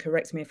Reem, you can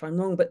correct me if I'm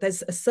wrong, but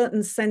there's a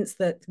certain sense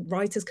that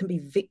writers can be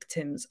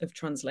victims of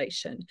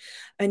translation.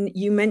 And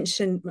you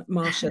mentioned,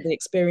 Marsha, the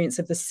experience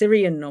of the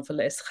Syrian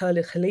novelist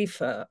Khalid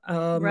Khalifa,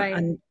 Right.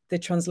 and the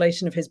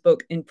translation of his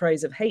book In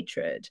Praise of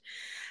Hatred.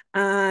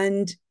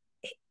 And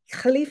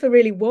Khalifa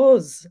really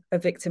was a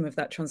victim of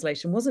that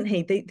translation, wasn't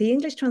he? The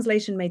English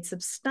translation made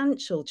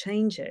substantial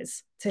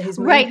changes to his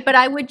right. But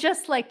I would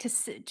just like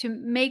to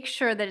make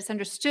sure that it's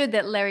understood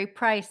that Larry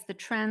Price, the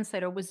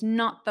translator, was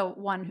not the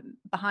one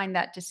behind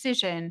that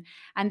decision,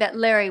 and that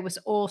Larry was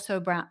also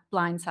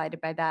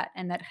blindsided by that,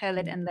 and that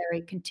Khalid and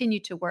Larry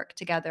continued to work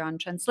together on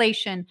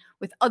translation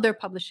with other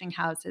publishing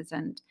houses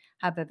and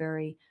have a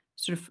very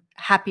sort of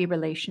happy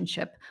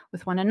relationship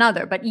with one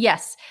another. But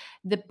yes,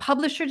 the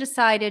publisher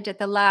decided at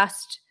the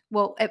last,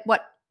 at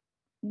what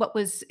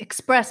was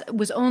expressed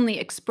was only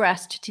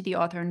expressed to the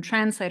author and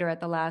translator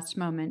at the last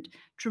moment,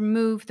 to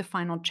remove the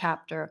final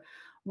chapter,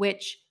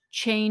 which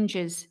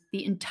changes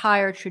the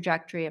entire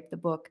trajectory of the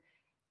book.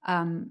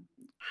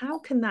 How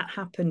can that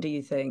happen, do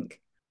you think?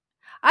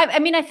 I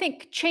mean, I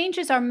think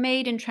changes are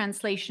made in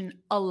translation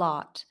a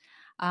lot.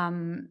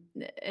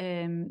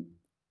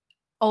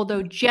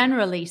 Although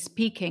generally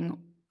speaking,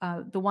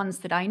 the ones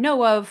that I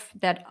know of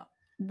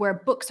where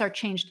books are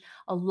changed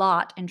a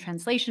lot in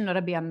translation,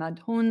 Rabia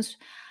Madhoun's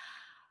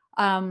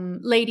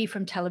Lady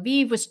from Tel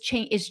Aviv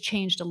is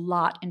changed a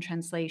lot in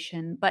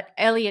translation, but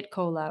Elliot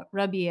Kola,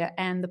 Rabia,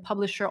 and the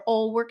publisher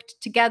all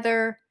worked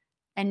together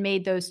and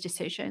made those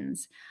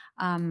decisions.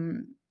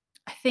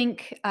 I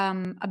think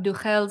Abdul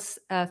Khail's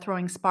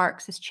Throwing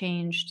Sparks is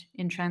changed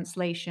in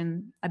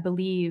translation. I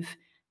believe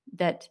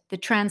that the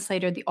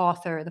translator, the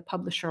author, the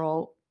publisher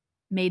all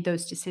made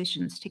those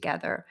decisions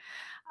together.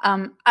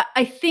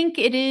 I think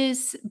it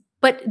is,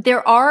 but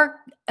there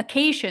are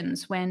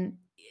occasions when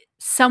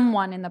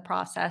someone in the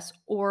process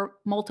or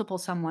multiple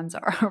someones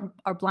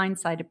are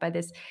blindsided by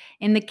this.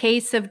 In the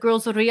case of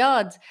Girls of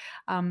Riyadh,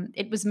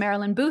 it was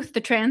Marilyn Booth,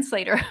 the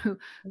translator, who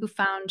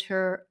found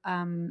her.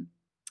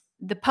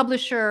 The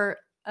publisher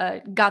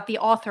got the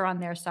author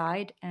on their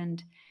side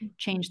and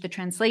changed the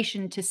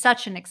translation to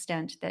such an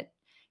extent that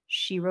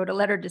she wrote a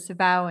letter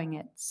disavowing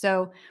it.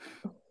 So,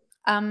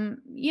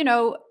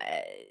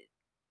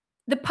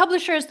 the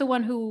publisher is the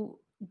one who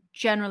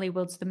generally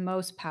wields the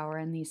most power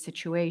in these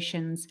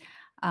situations.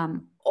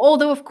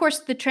 Although, of course,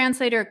 the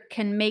translator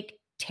can make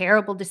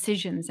terrible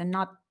decisions and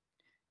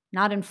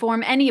not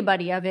inform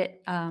anybody of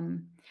it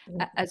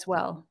as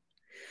well.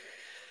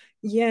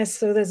 Yes,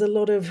 so there's a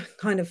lot of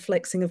kind of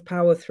flexing of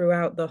power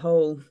throughout the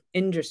whole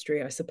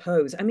industry, I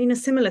suppose. I mean, a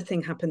similar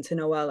thing happened to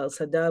Nawal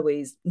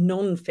El-Saadawi's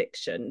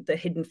non-fiction, The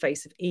Hidden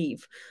Face of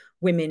Eve,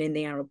 Women in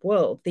the Arab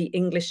World. The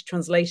English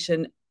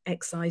translation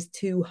excised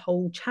 2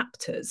 whole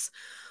chapters,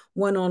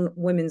 one on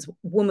women's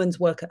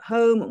work at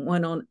home and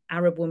one on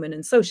Arab women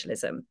and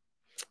socialism.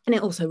 And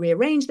it also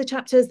rearranged the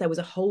chapters. There was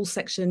a whole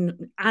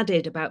section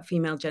added about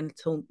female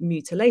genital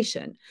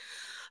mutilation.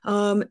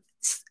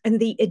 And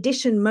the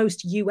edition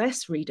most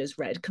US readers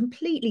read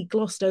completely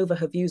glossed over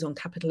her views on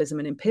capitalism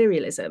and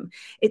imperialism.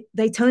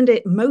 They turned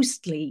it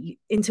mostly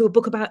into a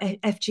book about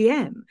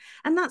FGM.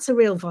 And that's a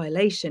real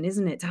violation,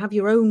 isn't it? To have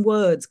your own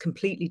words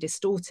completely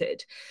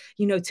distorted,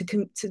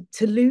 to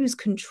lose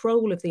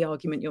control of the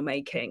argument you're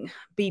making,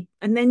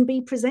 and then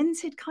be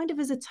presented kind of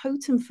as a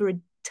totem for a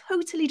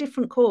totally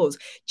different cause,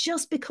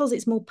 just because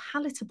it's more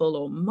palatable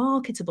or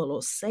marketable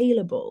or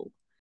saleable.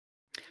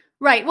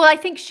 Right. Well, I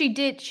think she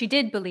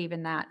did believe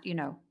in that,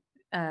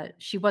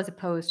 she was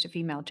opposed to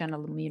female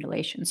genital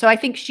mutilation. So I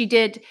think she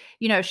did,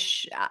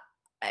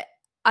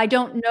 I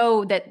don't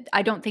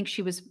think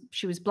she was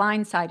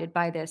blindsided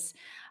by this,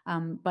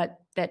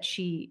 but that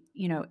she,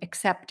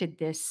 accepted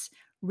this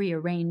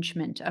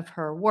rearrangement of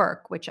her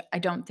work, which I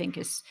don't think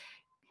is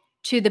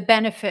to the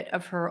benefit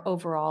of her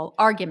overall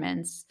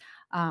arguments.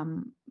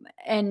 And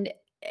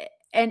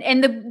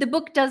the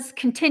book does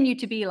continue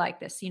to be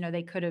like this.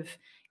 They could have,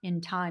 in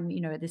time,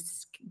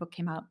 this book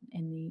came out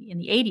in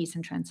the 80s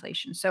in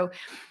translation, so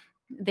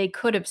they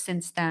could have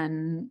since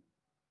then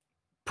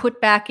put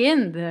back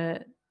in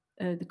the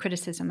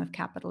criticism of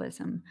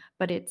capitalism,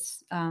 but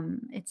it's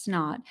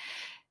not.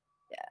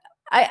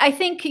 I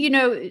think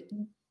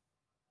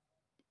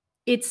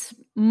it's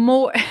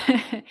more.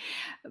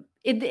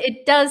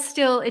 It does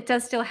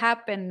still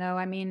happen, though.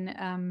 I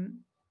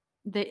mean,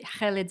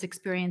 Khalid's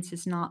experience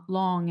is not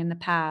long in the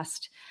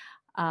past.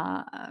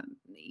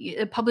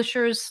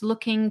 Publishers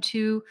looking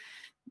to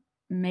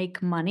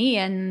make money,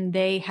 and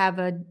they have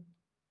an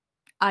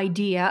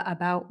idea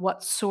about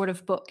what sort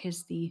of book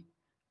is the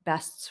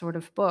best sort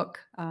of book.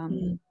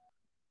 And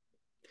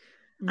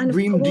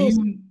Reem,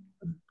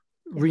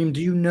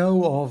 do you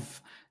know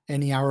of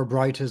any Arab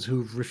writers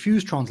who've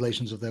refused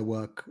translations of their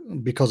work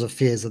because of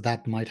fears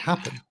that might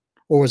happen?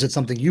 Or is it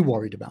something you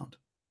worried about?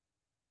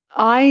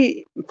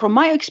 From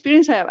my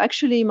experience,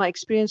 my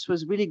experience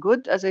was really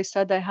good. As I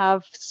said, I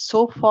have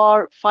so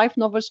far 5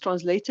 novels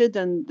translated,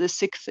 and the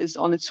 6th is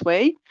on its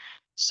way.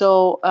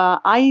 So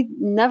I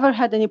never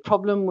had any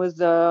problem with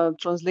the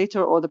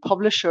translator or the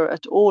publisher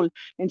at all.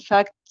 In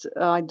fact,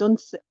 I don't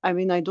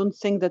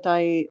think that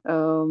I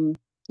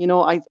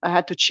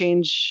had to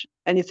change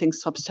anything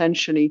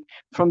substantially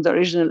from the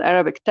original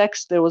Arabic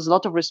text. There was a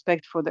lot of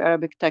respect for the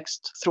Arabic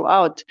text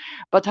throughout.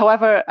 But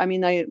however,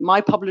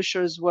 my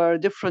publishers were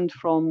different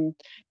from,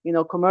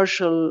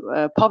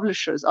 commercial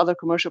publishers, other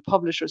commercial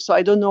publishers. So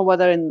I don't know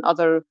whether in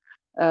other,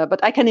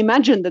 but I can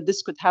imagine that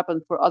this could happen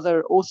for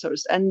other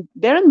authors. And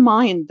bear in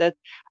mind that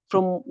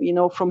from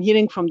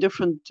hearing from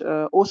different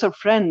author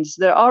friends,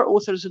 there are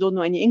authors who don't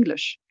know any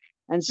English.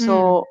 And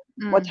so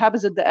what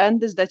happens at the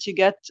end is that you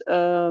get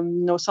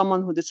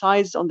someone who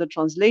decides on the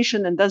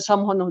translation, and then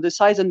someone who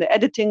decides on the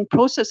editing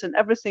process, and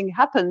everything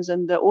happens,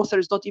 and the author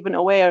is not even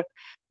aware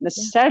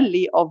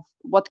necessarily of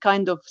what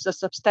kind of the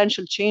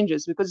substantial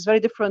changes, because it's very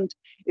different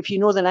if you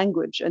know the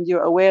language and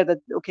you're aware that,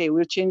 okay,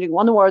 we're changing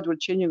one word, we're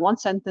changing one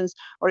sentence,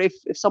 or if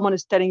someone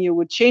is telling you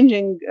we're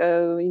changing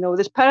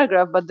this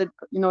paragraph, but the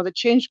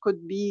change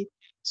could be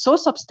so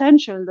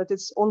substantial that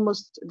it's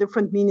almost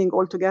different meaning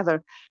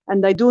altogether.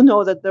 And I do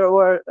know that there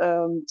were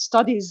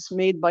studies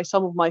made by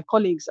some of my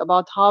colleagues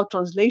about how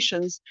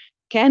translations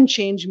can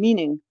change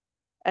meaning,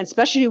 and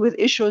especially with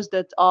issues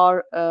that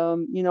are,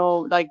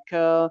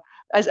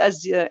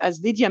 as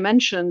Lydia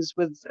mentions,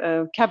 with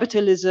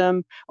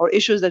capitalism, or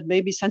issues that may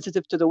be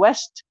sensitive to the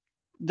West.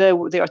 They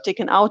are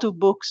taken out of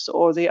books,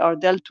 or they are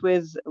dealt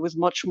with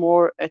much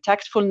more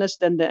tactfulness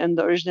than in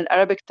the original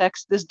Arabic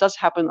text. This does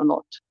happen a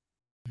lot.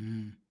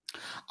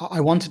 I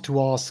wanted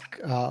to ask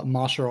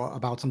Marsha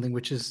about something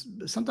which is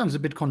sometimes a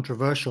bit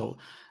controversial.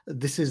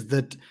 This is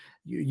that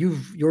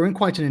you're in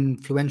quite an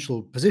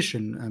influential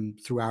position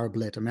through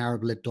ArabLit.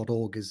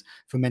 ArabLit.org is,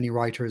 for many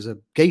writers, a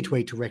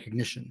gateway to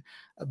recognition.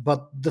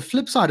 But the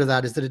flip side of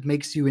that is that it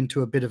makes you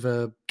into a bit of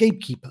a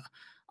gatekeeper.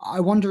 I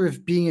wonder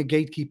if being a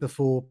gatekeeper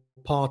for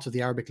part of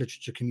the Arabic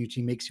literature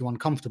community makes you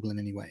uncomfortable in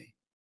any way.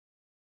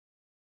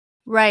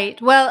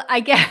 Right. Well, I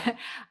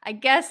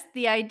guess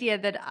the idea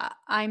that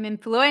I'm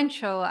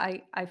influential,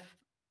 I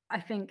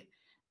think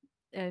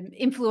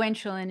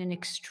influential in an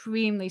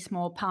extremely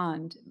small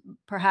pond,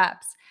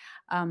 perhaps.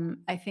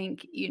 I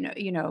think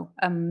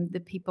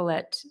the people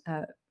at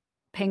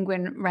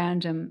Penguin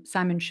Random,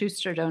 Simon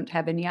Schuster, don't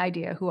have any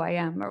idea who I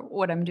am or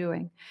what I'm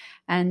doing,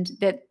 and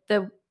that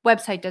the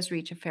website does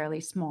reach a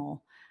fairly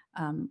small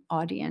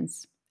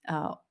audience,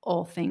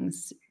 all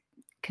things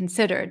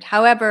considered.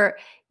 However,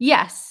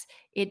 yes,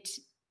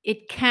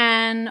 it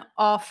can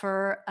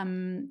offer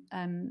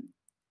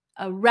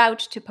a route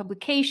to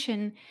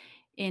publication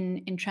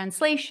in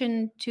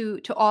translation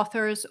to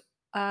authors,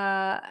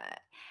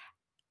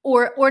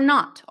 or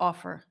not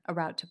offer a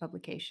route to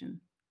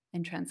publication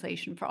in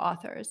translation for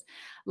authors,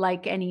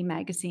 like any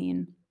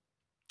magazine.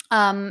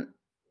 And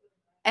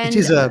it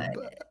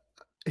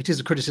is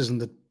a criticism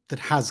that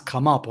has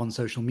come up on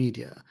social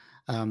media.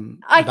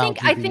 I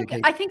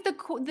think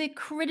the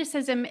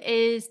criticism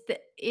is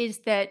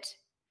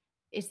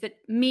that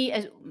me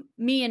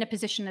in a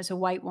position as a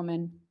white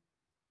woman,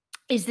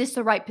 is this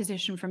the right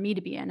position for me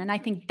to be in? And I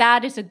think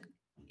that is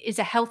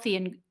a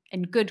healthy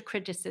and good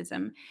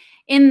criticism,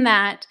 in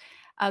that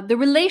the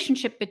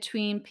relationship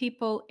between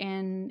people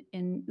in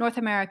North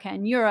America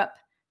and Europe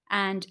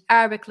and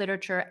Arabic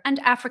literature and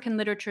African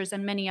literatures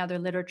and many other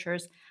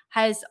literatures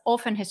has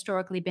often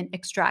historically been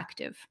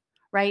extractive,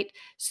 right?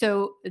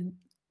 So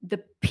the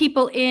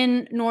people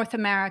in North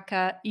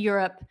America,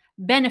 Europe,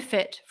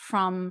 benefit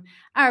from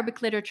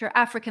Arabic literature,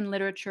 African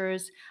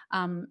literatures,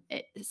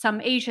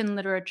 some Asian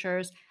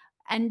literatures,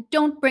 and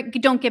don't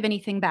give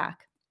anything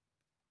back.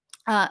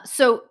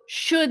 So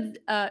should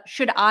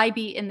I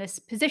be in this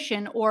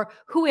position, or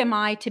who am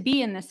I to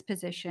be in this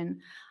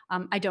position?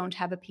 I don't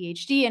have a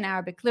PhD in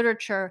Arabic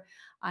literature.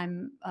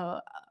 And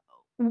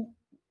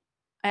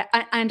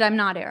I'm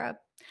not Arab.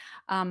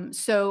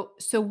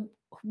 So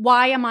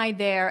why am I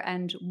there?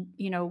 And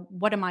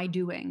what am I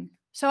doing?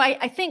 So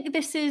I think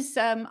this is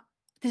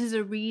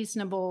a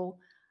reasonable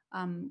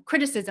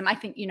criticism. I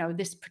think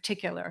this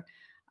particular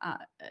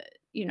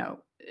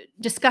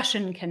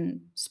discussion can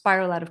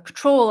spiral out of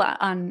control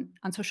on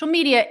social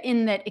media,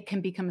 in that it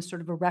can become a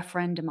sort of a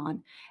referendum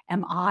on,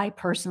 am I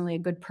personally a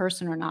good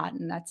person or not?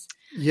 And that's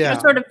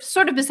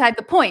sort of beside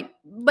the point.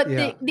 But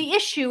the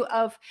issue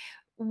of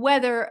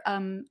whether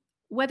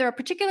a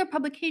particular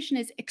publication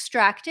is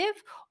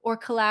extractive or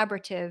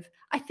collaborative,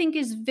 I think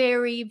is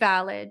very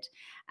valid.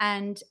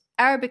 And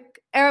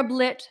Arabic Arab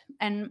Lit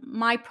and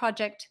my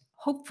project,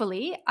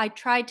 hopefully, I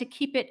try to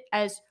keep it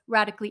as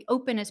radically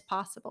open as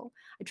possible.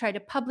 I try to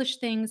publish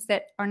things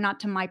that are not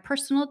to my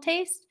personal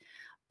taste,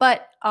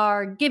 but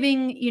are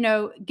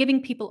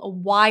giving people a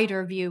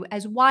wider view,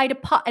 as wide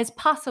as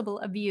possible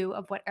a view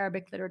of what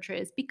Arabic literature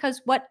is.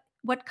 Because what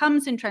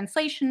comes in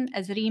translation,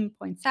 as Reem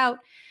points out,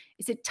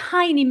 is a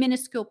tiny,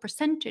 minuscule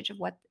percentage of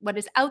what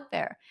is out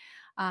there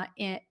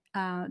in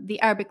the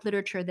Arabic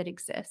literature that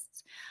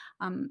exists.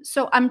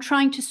 So I'm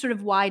trying to sort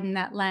of widen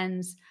that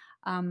lens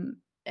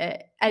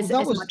as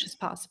much as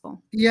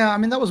possible. Yeah, I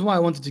mean, that was why I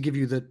wanted to give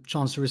you the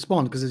chance to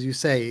respond, because as you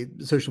say,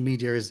 social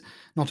media is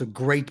not a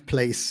great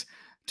place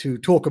to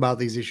talk about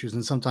these issues,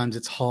 and sometimes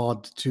it's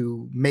hard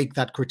to make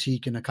that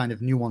critique in a kind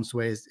of nuanced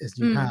way as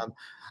you have.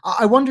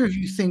 I wonder if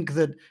you think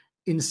that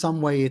in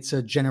some way it's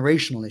a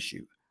generational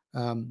issue.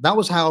 That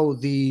was how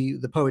the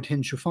poet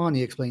Hind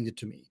Shufani explained it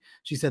to me.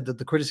 She said that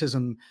the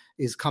criticism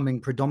is coming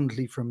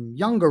predominantly from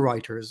younger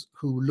writers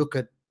who look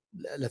at,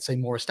 let's say,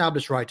 more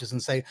established writers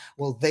and say,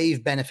 well,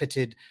 they've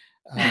benefited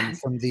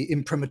from the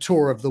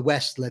imprimatur of the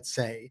West, let's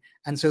say.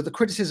 And so the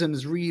criticism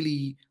is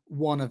really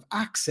one of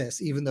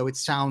access, even though it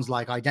sounds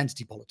like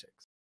identity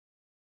politics.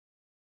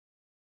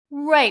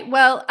 Right.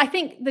 Well, I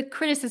think the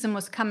criticism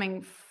was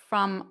coming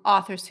from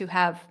authors who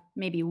have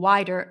maybe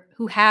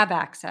who have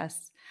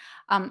access.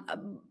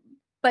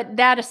 But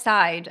that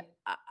aside,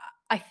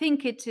 I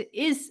think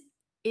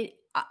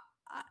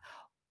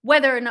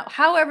whether or not,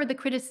 however the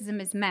criticism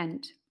is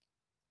meant,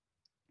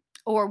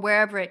 or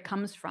wherever it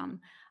comes from,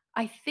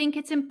 I think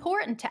it's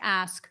important to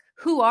ask,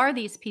 who are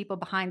these people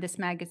behind this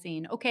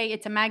magazine? Okay,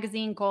 it's a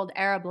magazine called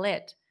Arab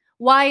Lit.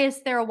 Why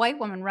is there a white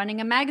woman running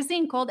a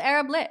magazine called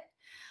Arab Lit?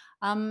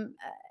 And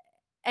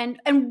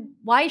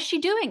why is she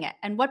doing it?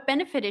 And what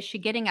benefit is she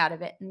getting out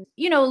of it? And,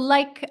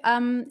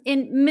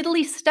 in Middle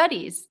East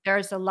studies,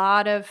 there's a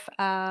lot of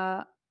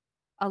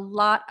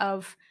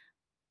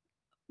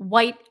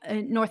white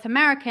North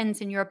Americans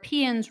and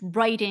Europeans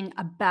writing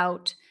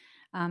about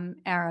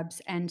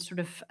Arabs and sort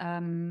of,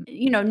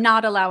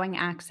 not allowing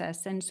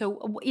access. And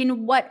so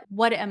in what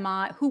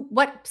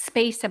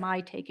space am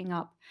I taking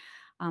up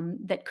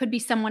that could be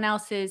someone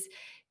else's?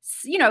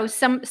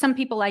 Some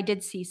people I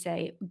did see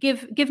say,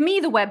 give me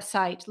the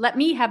website, let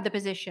me have the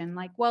position.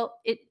 Like, well,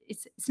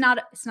 it's not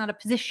a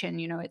position,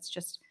 it's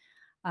just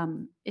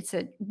it's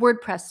a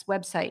WordPress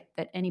website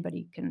that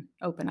anybody can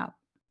open up.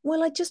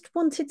 Well, I just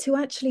wanted to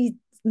actually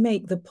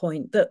make the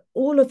point that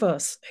all of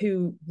us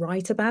who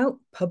write about,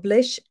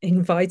 publish,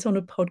 invite on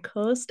a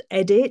podcast,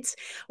 edit,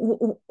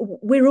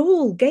 we're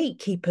all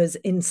gatekeepers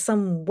in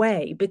some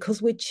way,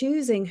 because we're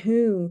choosing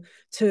who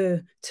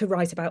to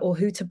write about or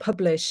who to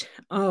publish.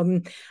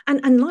 And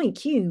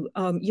like you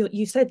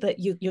said that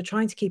you're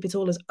trying to keep it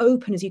all as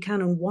open as you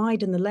can and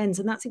widen the lens.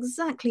 And that's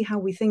exactly how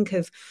we think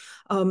of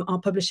our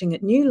publishing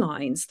at New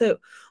Lines, that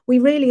we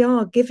really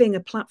are giving a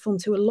platform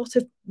to a lot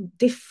of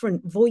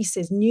different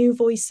voices, new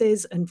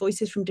voices and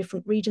voices from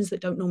different regions that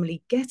don't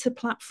normally get a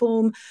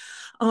platform.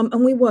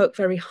 And we work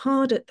very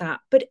hard at that.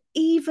 But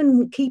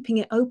even keeping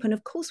it open,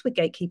 of course, we're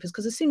gatekeepers,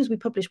 because as soon as we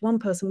publish one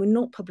person, we're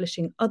not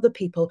publishing other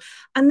people.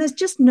 And there's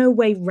just no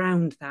way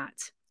round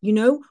that.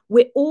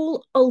 We're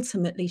all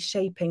ultimately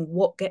shaping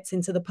what gets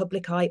into the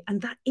public eye,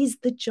 and that is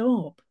the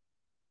job.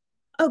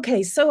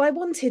 Okay, so I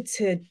wanted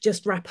to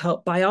just wrap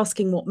up by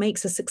asking what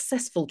makes a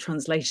successful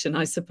translation,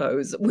 I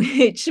suppose,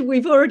 which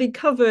we've already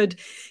covered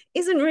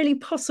isn't really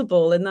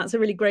possible. And that's a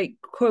really great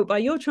quote by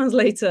your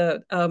translator,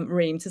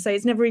 Reem, to say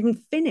it's never even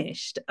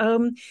finished.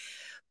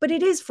 But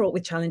it is fraught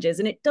with challenges,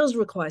 and it does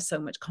require so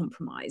much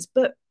compromise.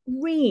 But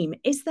Reem,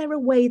 is there a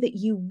way that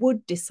you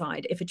would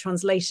decide if a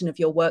translation of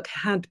your work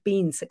had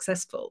been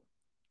successful?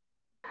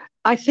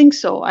 I think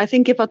so. I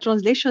think if a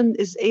translation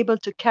is able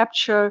to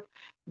capture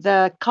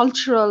the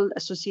cultural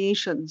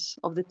associations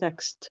of the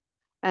text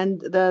and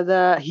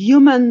the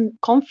human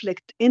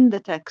conflict in the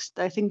text,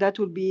 I think that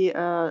would be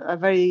a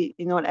very,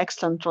 an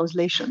excellent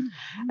translation.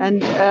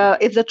 And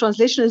if the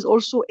translation is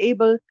also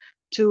able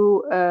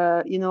to,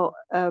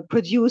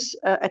 produce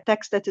a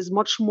text that is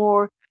much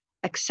more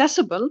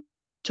accessible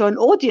to an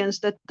audience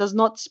that does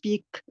not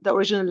speak the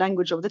original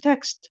language of the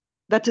text,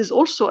 that is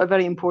also a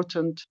very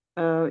important,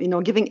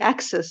 giving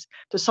access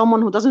to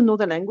someone who doesn't know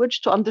the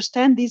language to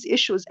understand these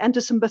issues and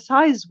to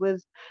sympathize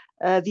with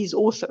these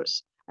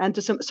authors and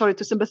to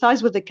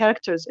sympathize with the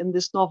characters in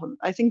this novel.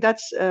 I think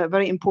that's a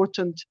very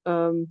important,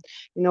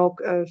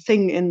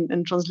 thing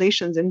in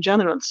translations in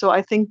general. So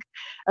I think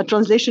a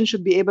translation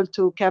should be able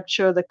to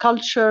capture the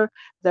culture,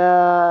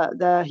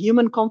 the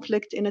human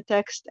conflict in a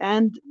text,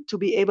 and to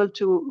be able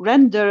to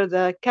render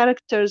the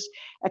characters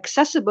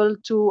accessible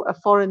to a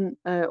foreign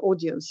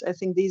audience. I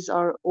think these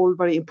are all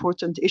very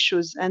important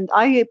issues. And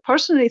I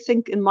personally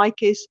think in my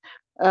case,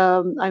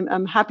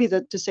 I'm happy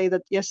to say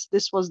that, yes,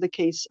 this was the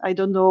case. I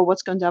don't know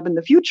what's going to happen in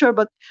the future,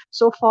 but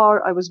so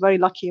far I was very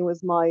lucky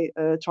with my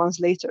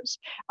translators.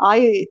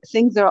 I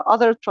think there are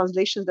other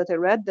translations that I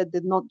read that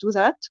did not do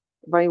that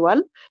very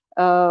well.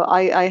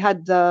 I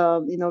had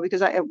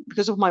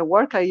because of my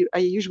work, I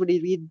usually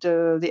read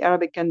the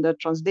Arabic and the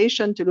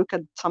translation to look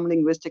at some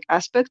linguistic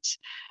aspects,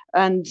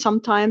 and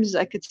sometimes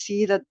I could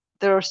see that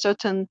there are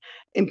certain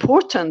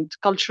important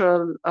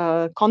cultural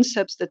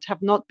concepts that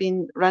have not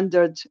been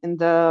rendered in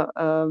the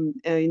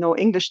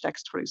English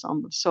text, for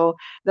example. So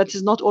that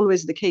is not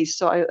always the case.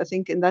 So I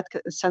think in that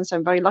sense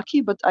I'm very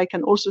lucky, but I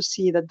can also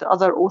see that the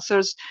other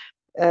authors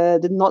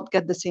did not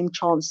get the same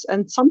chance.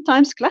 And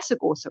sometimes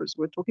classic authors,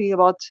 we're talking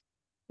about,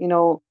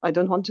 I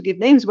don't want to give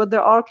names, but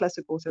there are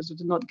classic authors who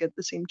did not get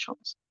the same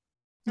chance.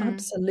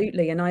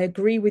 Absolutely, and I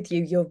agree with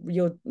you.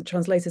 Your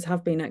translators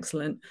have been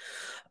excellent.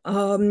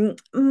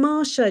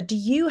 Marsha, do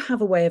you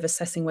have a way of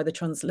assessing whether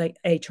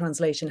a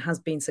translation has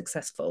been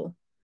successful?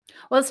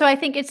 Well, so I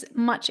think it's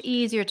much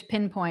easier to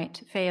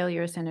pinpoint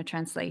failures in a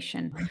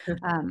translation,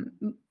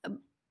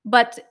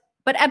 but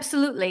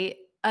absolutely,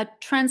 a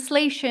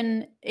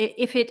translation,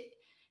 if it,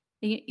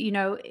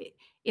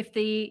 if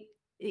the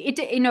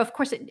of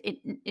course,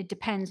 it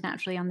depends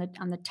naturally on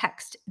the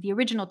text, the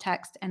original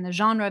text, and the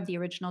genre of the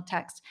original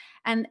text,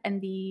 and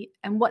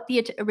what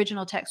the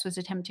original text was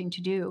attempting to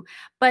do.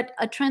 But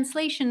a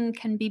translation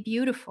can be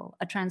beautiful.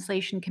 A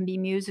translation can be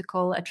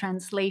musical. A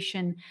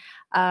translation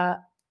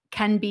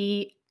can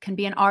be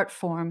an art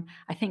form.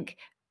 I think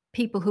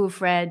people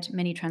who've read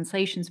many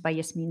translations by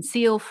Yasmin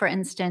Seal, for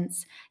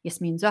instance,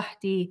 Yasmin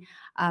Zohdi,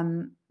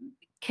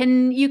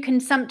 you can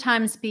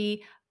sometimes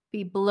be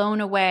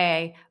blown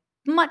away.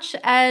 Much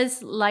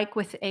as like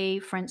with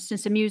for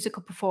instance, a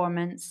musical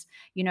performance,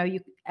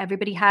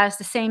 everybody has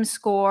the same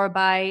score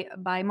by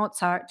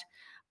Mozart,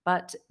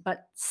 but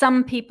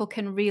some people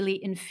can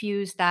really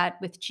infuse that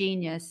with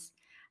genius,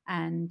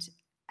 and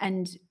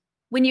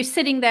when you're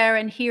sitting there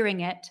and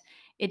hearing it,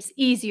 it's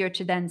easier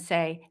to then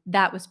say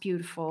that was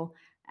beautiful.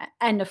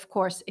 And of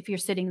course, if you're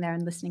sitting there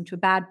and listening to a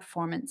bad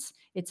performance,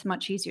 it's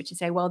much easier to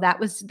say, well,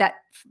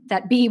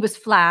 that B was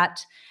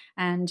flat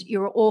and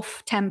you're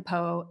off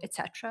tempo,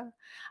 etc.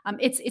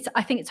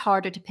 I think it's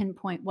harder to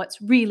pinpoint what's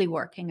really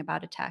working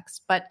about a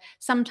text, but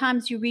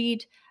sometimes you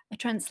read a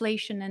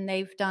translation and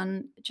they've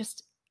done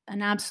just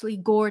an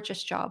absolutely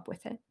gorgeous job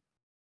with it.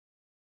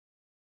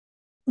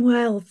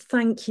 Well,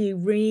 thank you,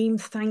 Reem.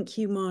 Thank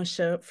you,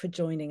 Marsha, for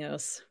joining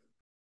us.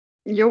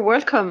 You're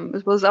welcome.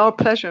 It was our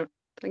pleasure.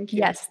 Thank you.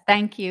 Yes,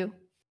 thank you.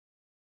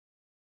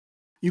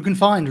 You can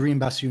find Reem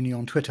Bassiouni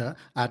on Twitter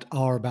at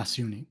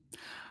 @rbassiouni.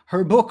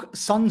 Her book,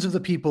 Sons of the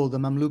People, the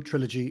Mamluk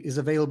Trilogy, is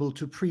available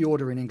to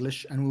pre-order in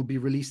English and will be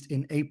released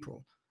in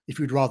April. If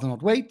you'd rather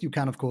not wait, you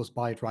can, of course,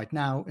 buy it right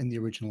now in the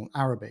original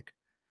Arabic.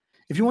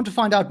 If you want to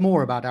find out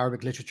more about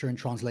Arabic literature and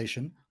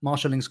translation,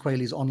 Marsha Links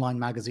Quayley's online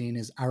magazine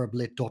is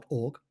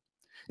arablit.org.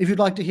 If you'd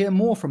like to hear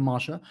more from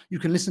Marsha, you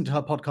can listen to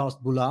her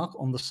podcast Bulaq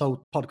on the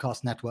Sawt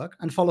Podcast Network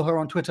and follow her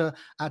on Twitter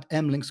at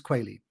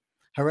 @mlinksquayley.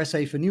 Her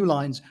essay for New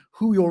Lines,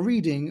 Who You're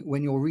Reading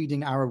When You're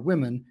Reading Arab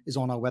Women, is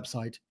on our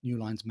website,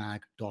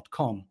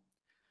 newlinesmag.com.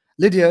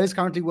 Lydia is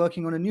currently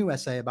working on a new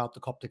essay about the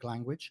Coptic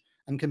language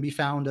and can be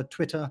found at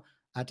Twitter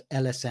at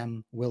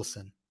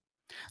LSMWilson.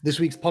 This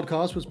week's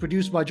podcast was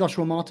produced by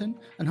Joshua Martin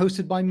and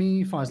hosted by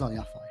me, Faisal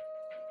Al-Yafai.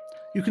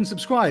 You can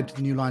subscribe to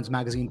the New Lines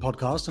Magazine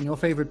podcast on your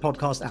favorite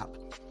podcast app.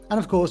 And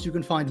of course, you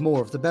can find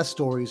more of the best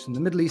stories from the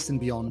Middle East and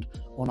beyond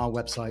on our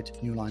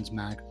website,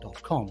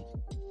 newlinesmag.com.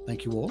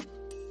 Thank you all.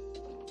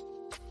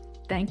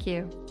 Thank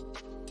you.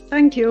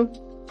 Thank you.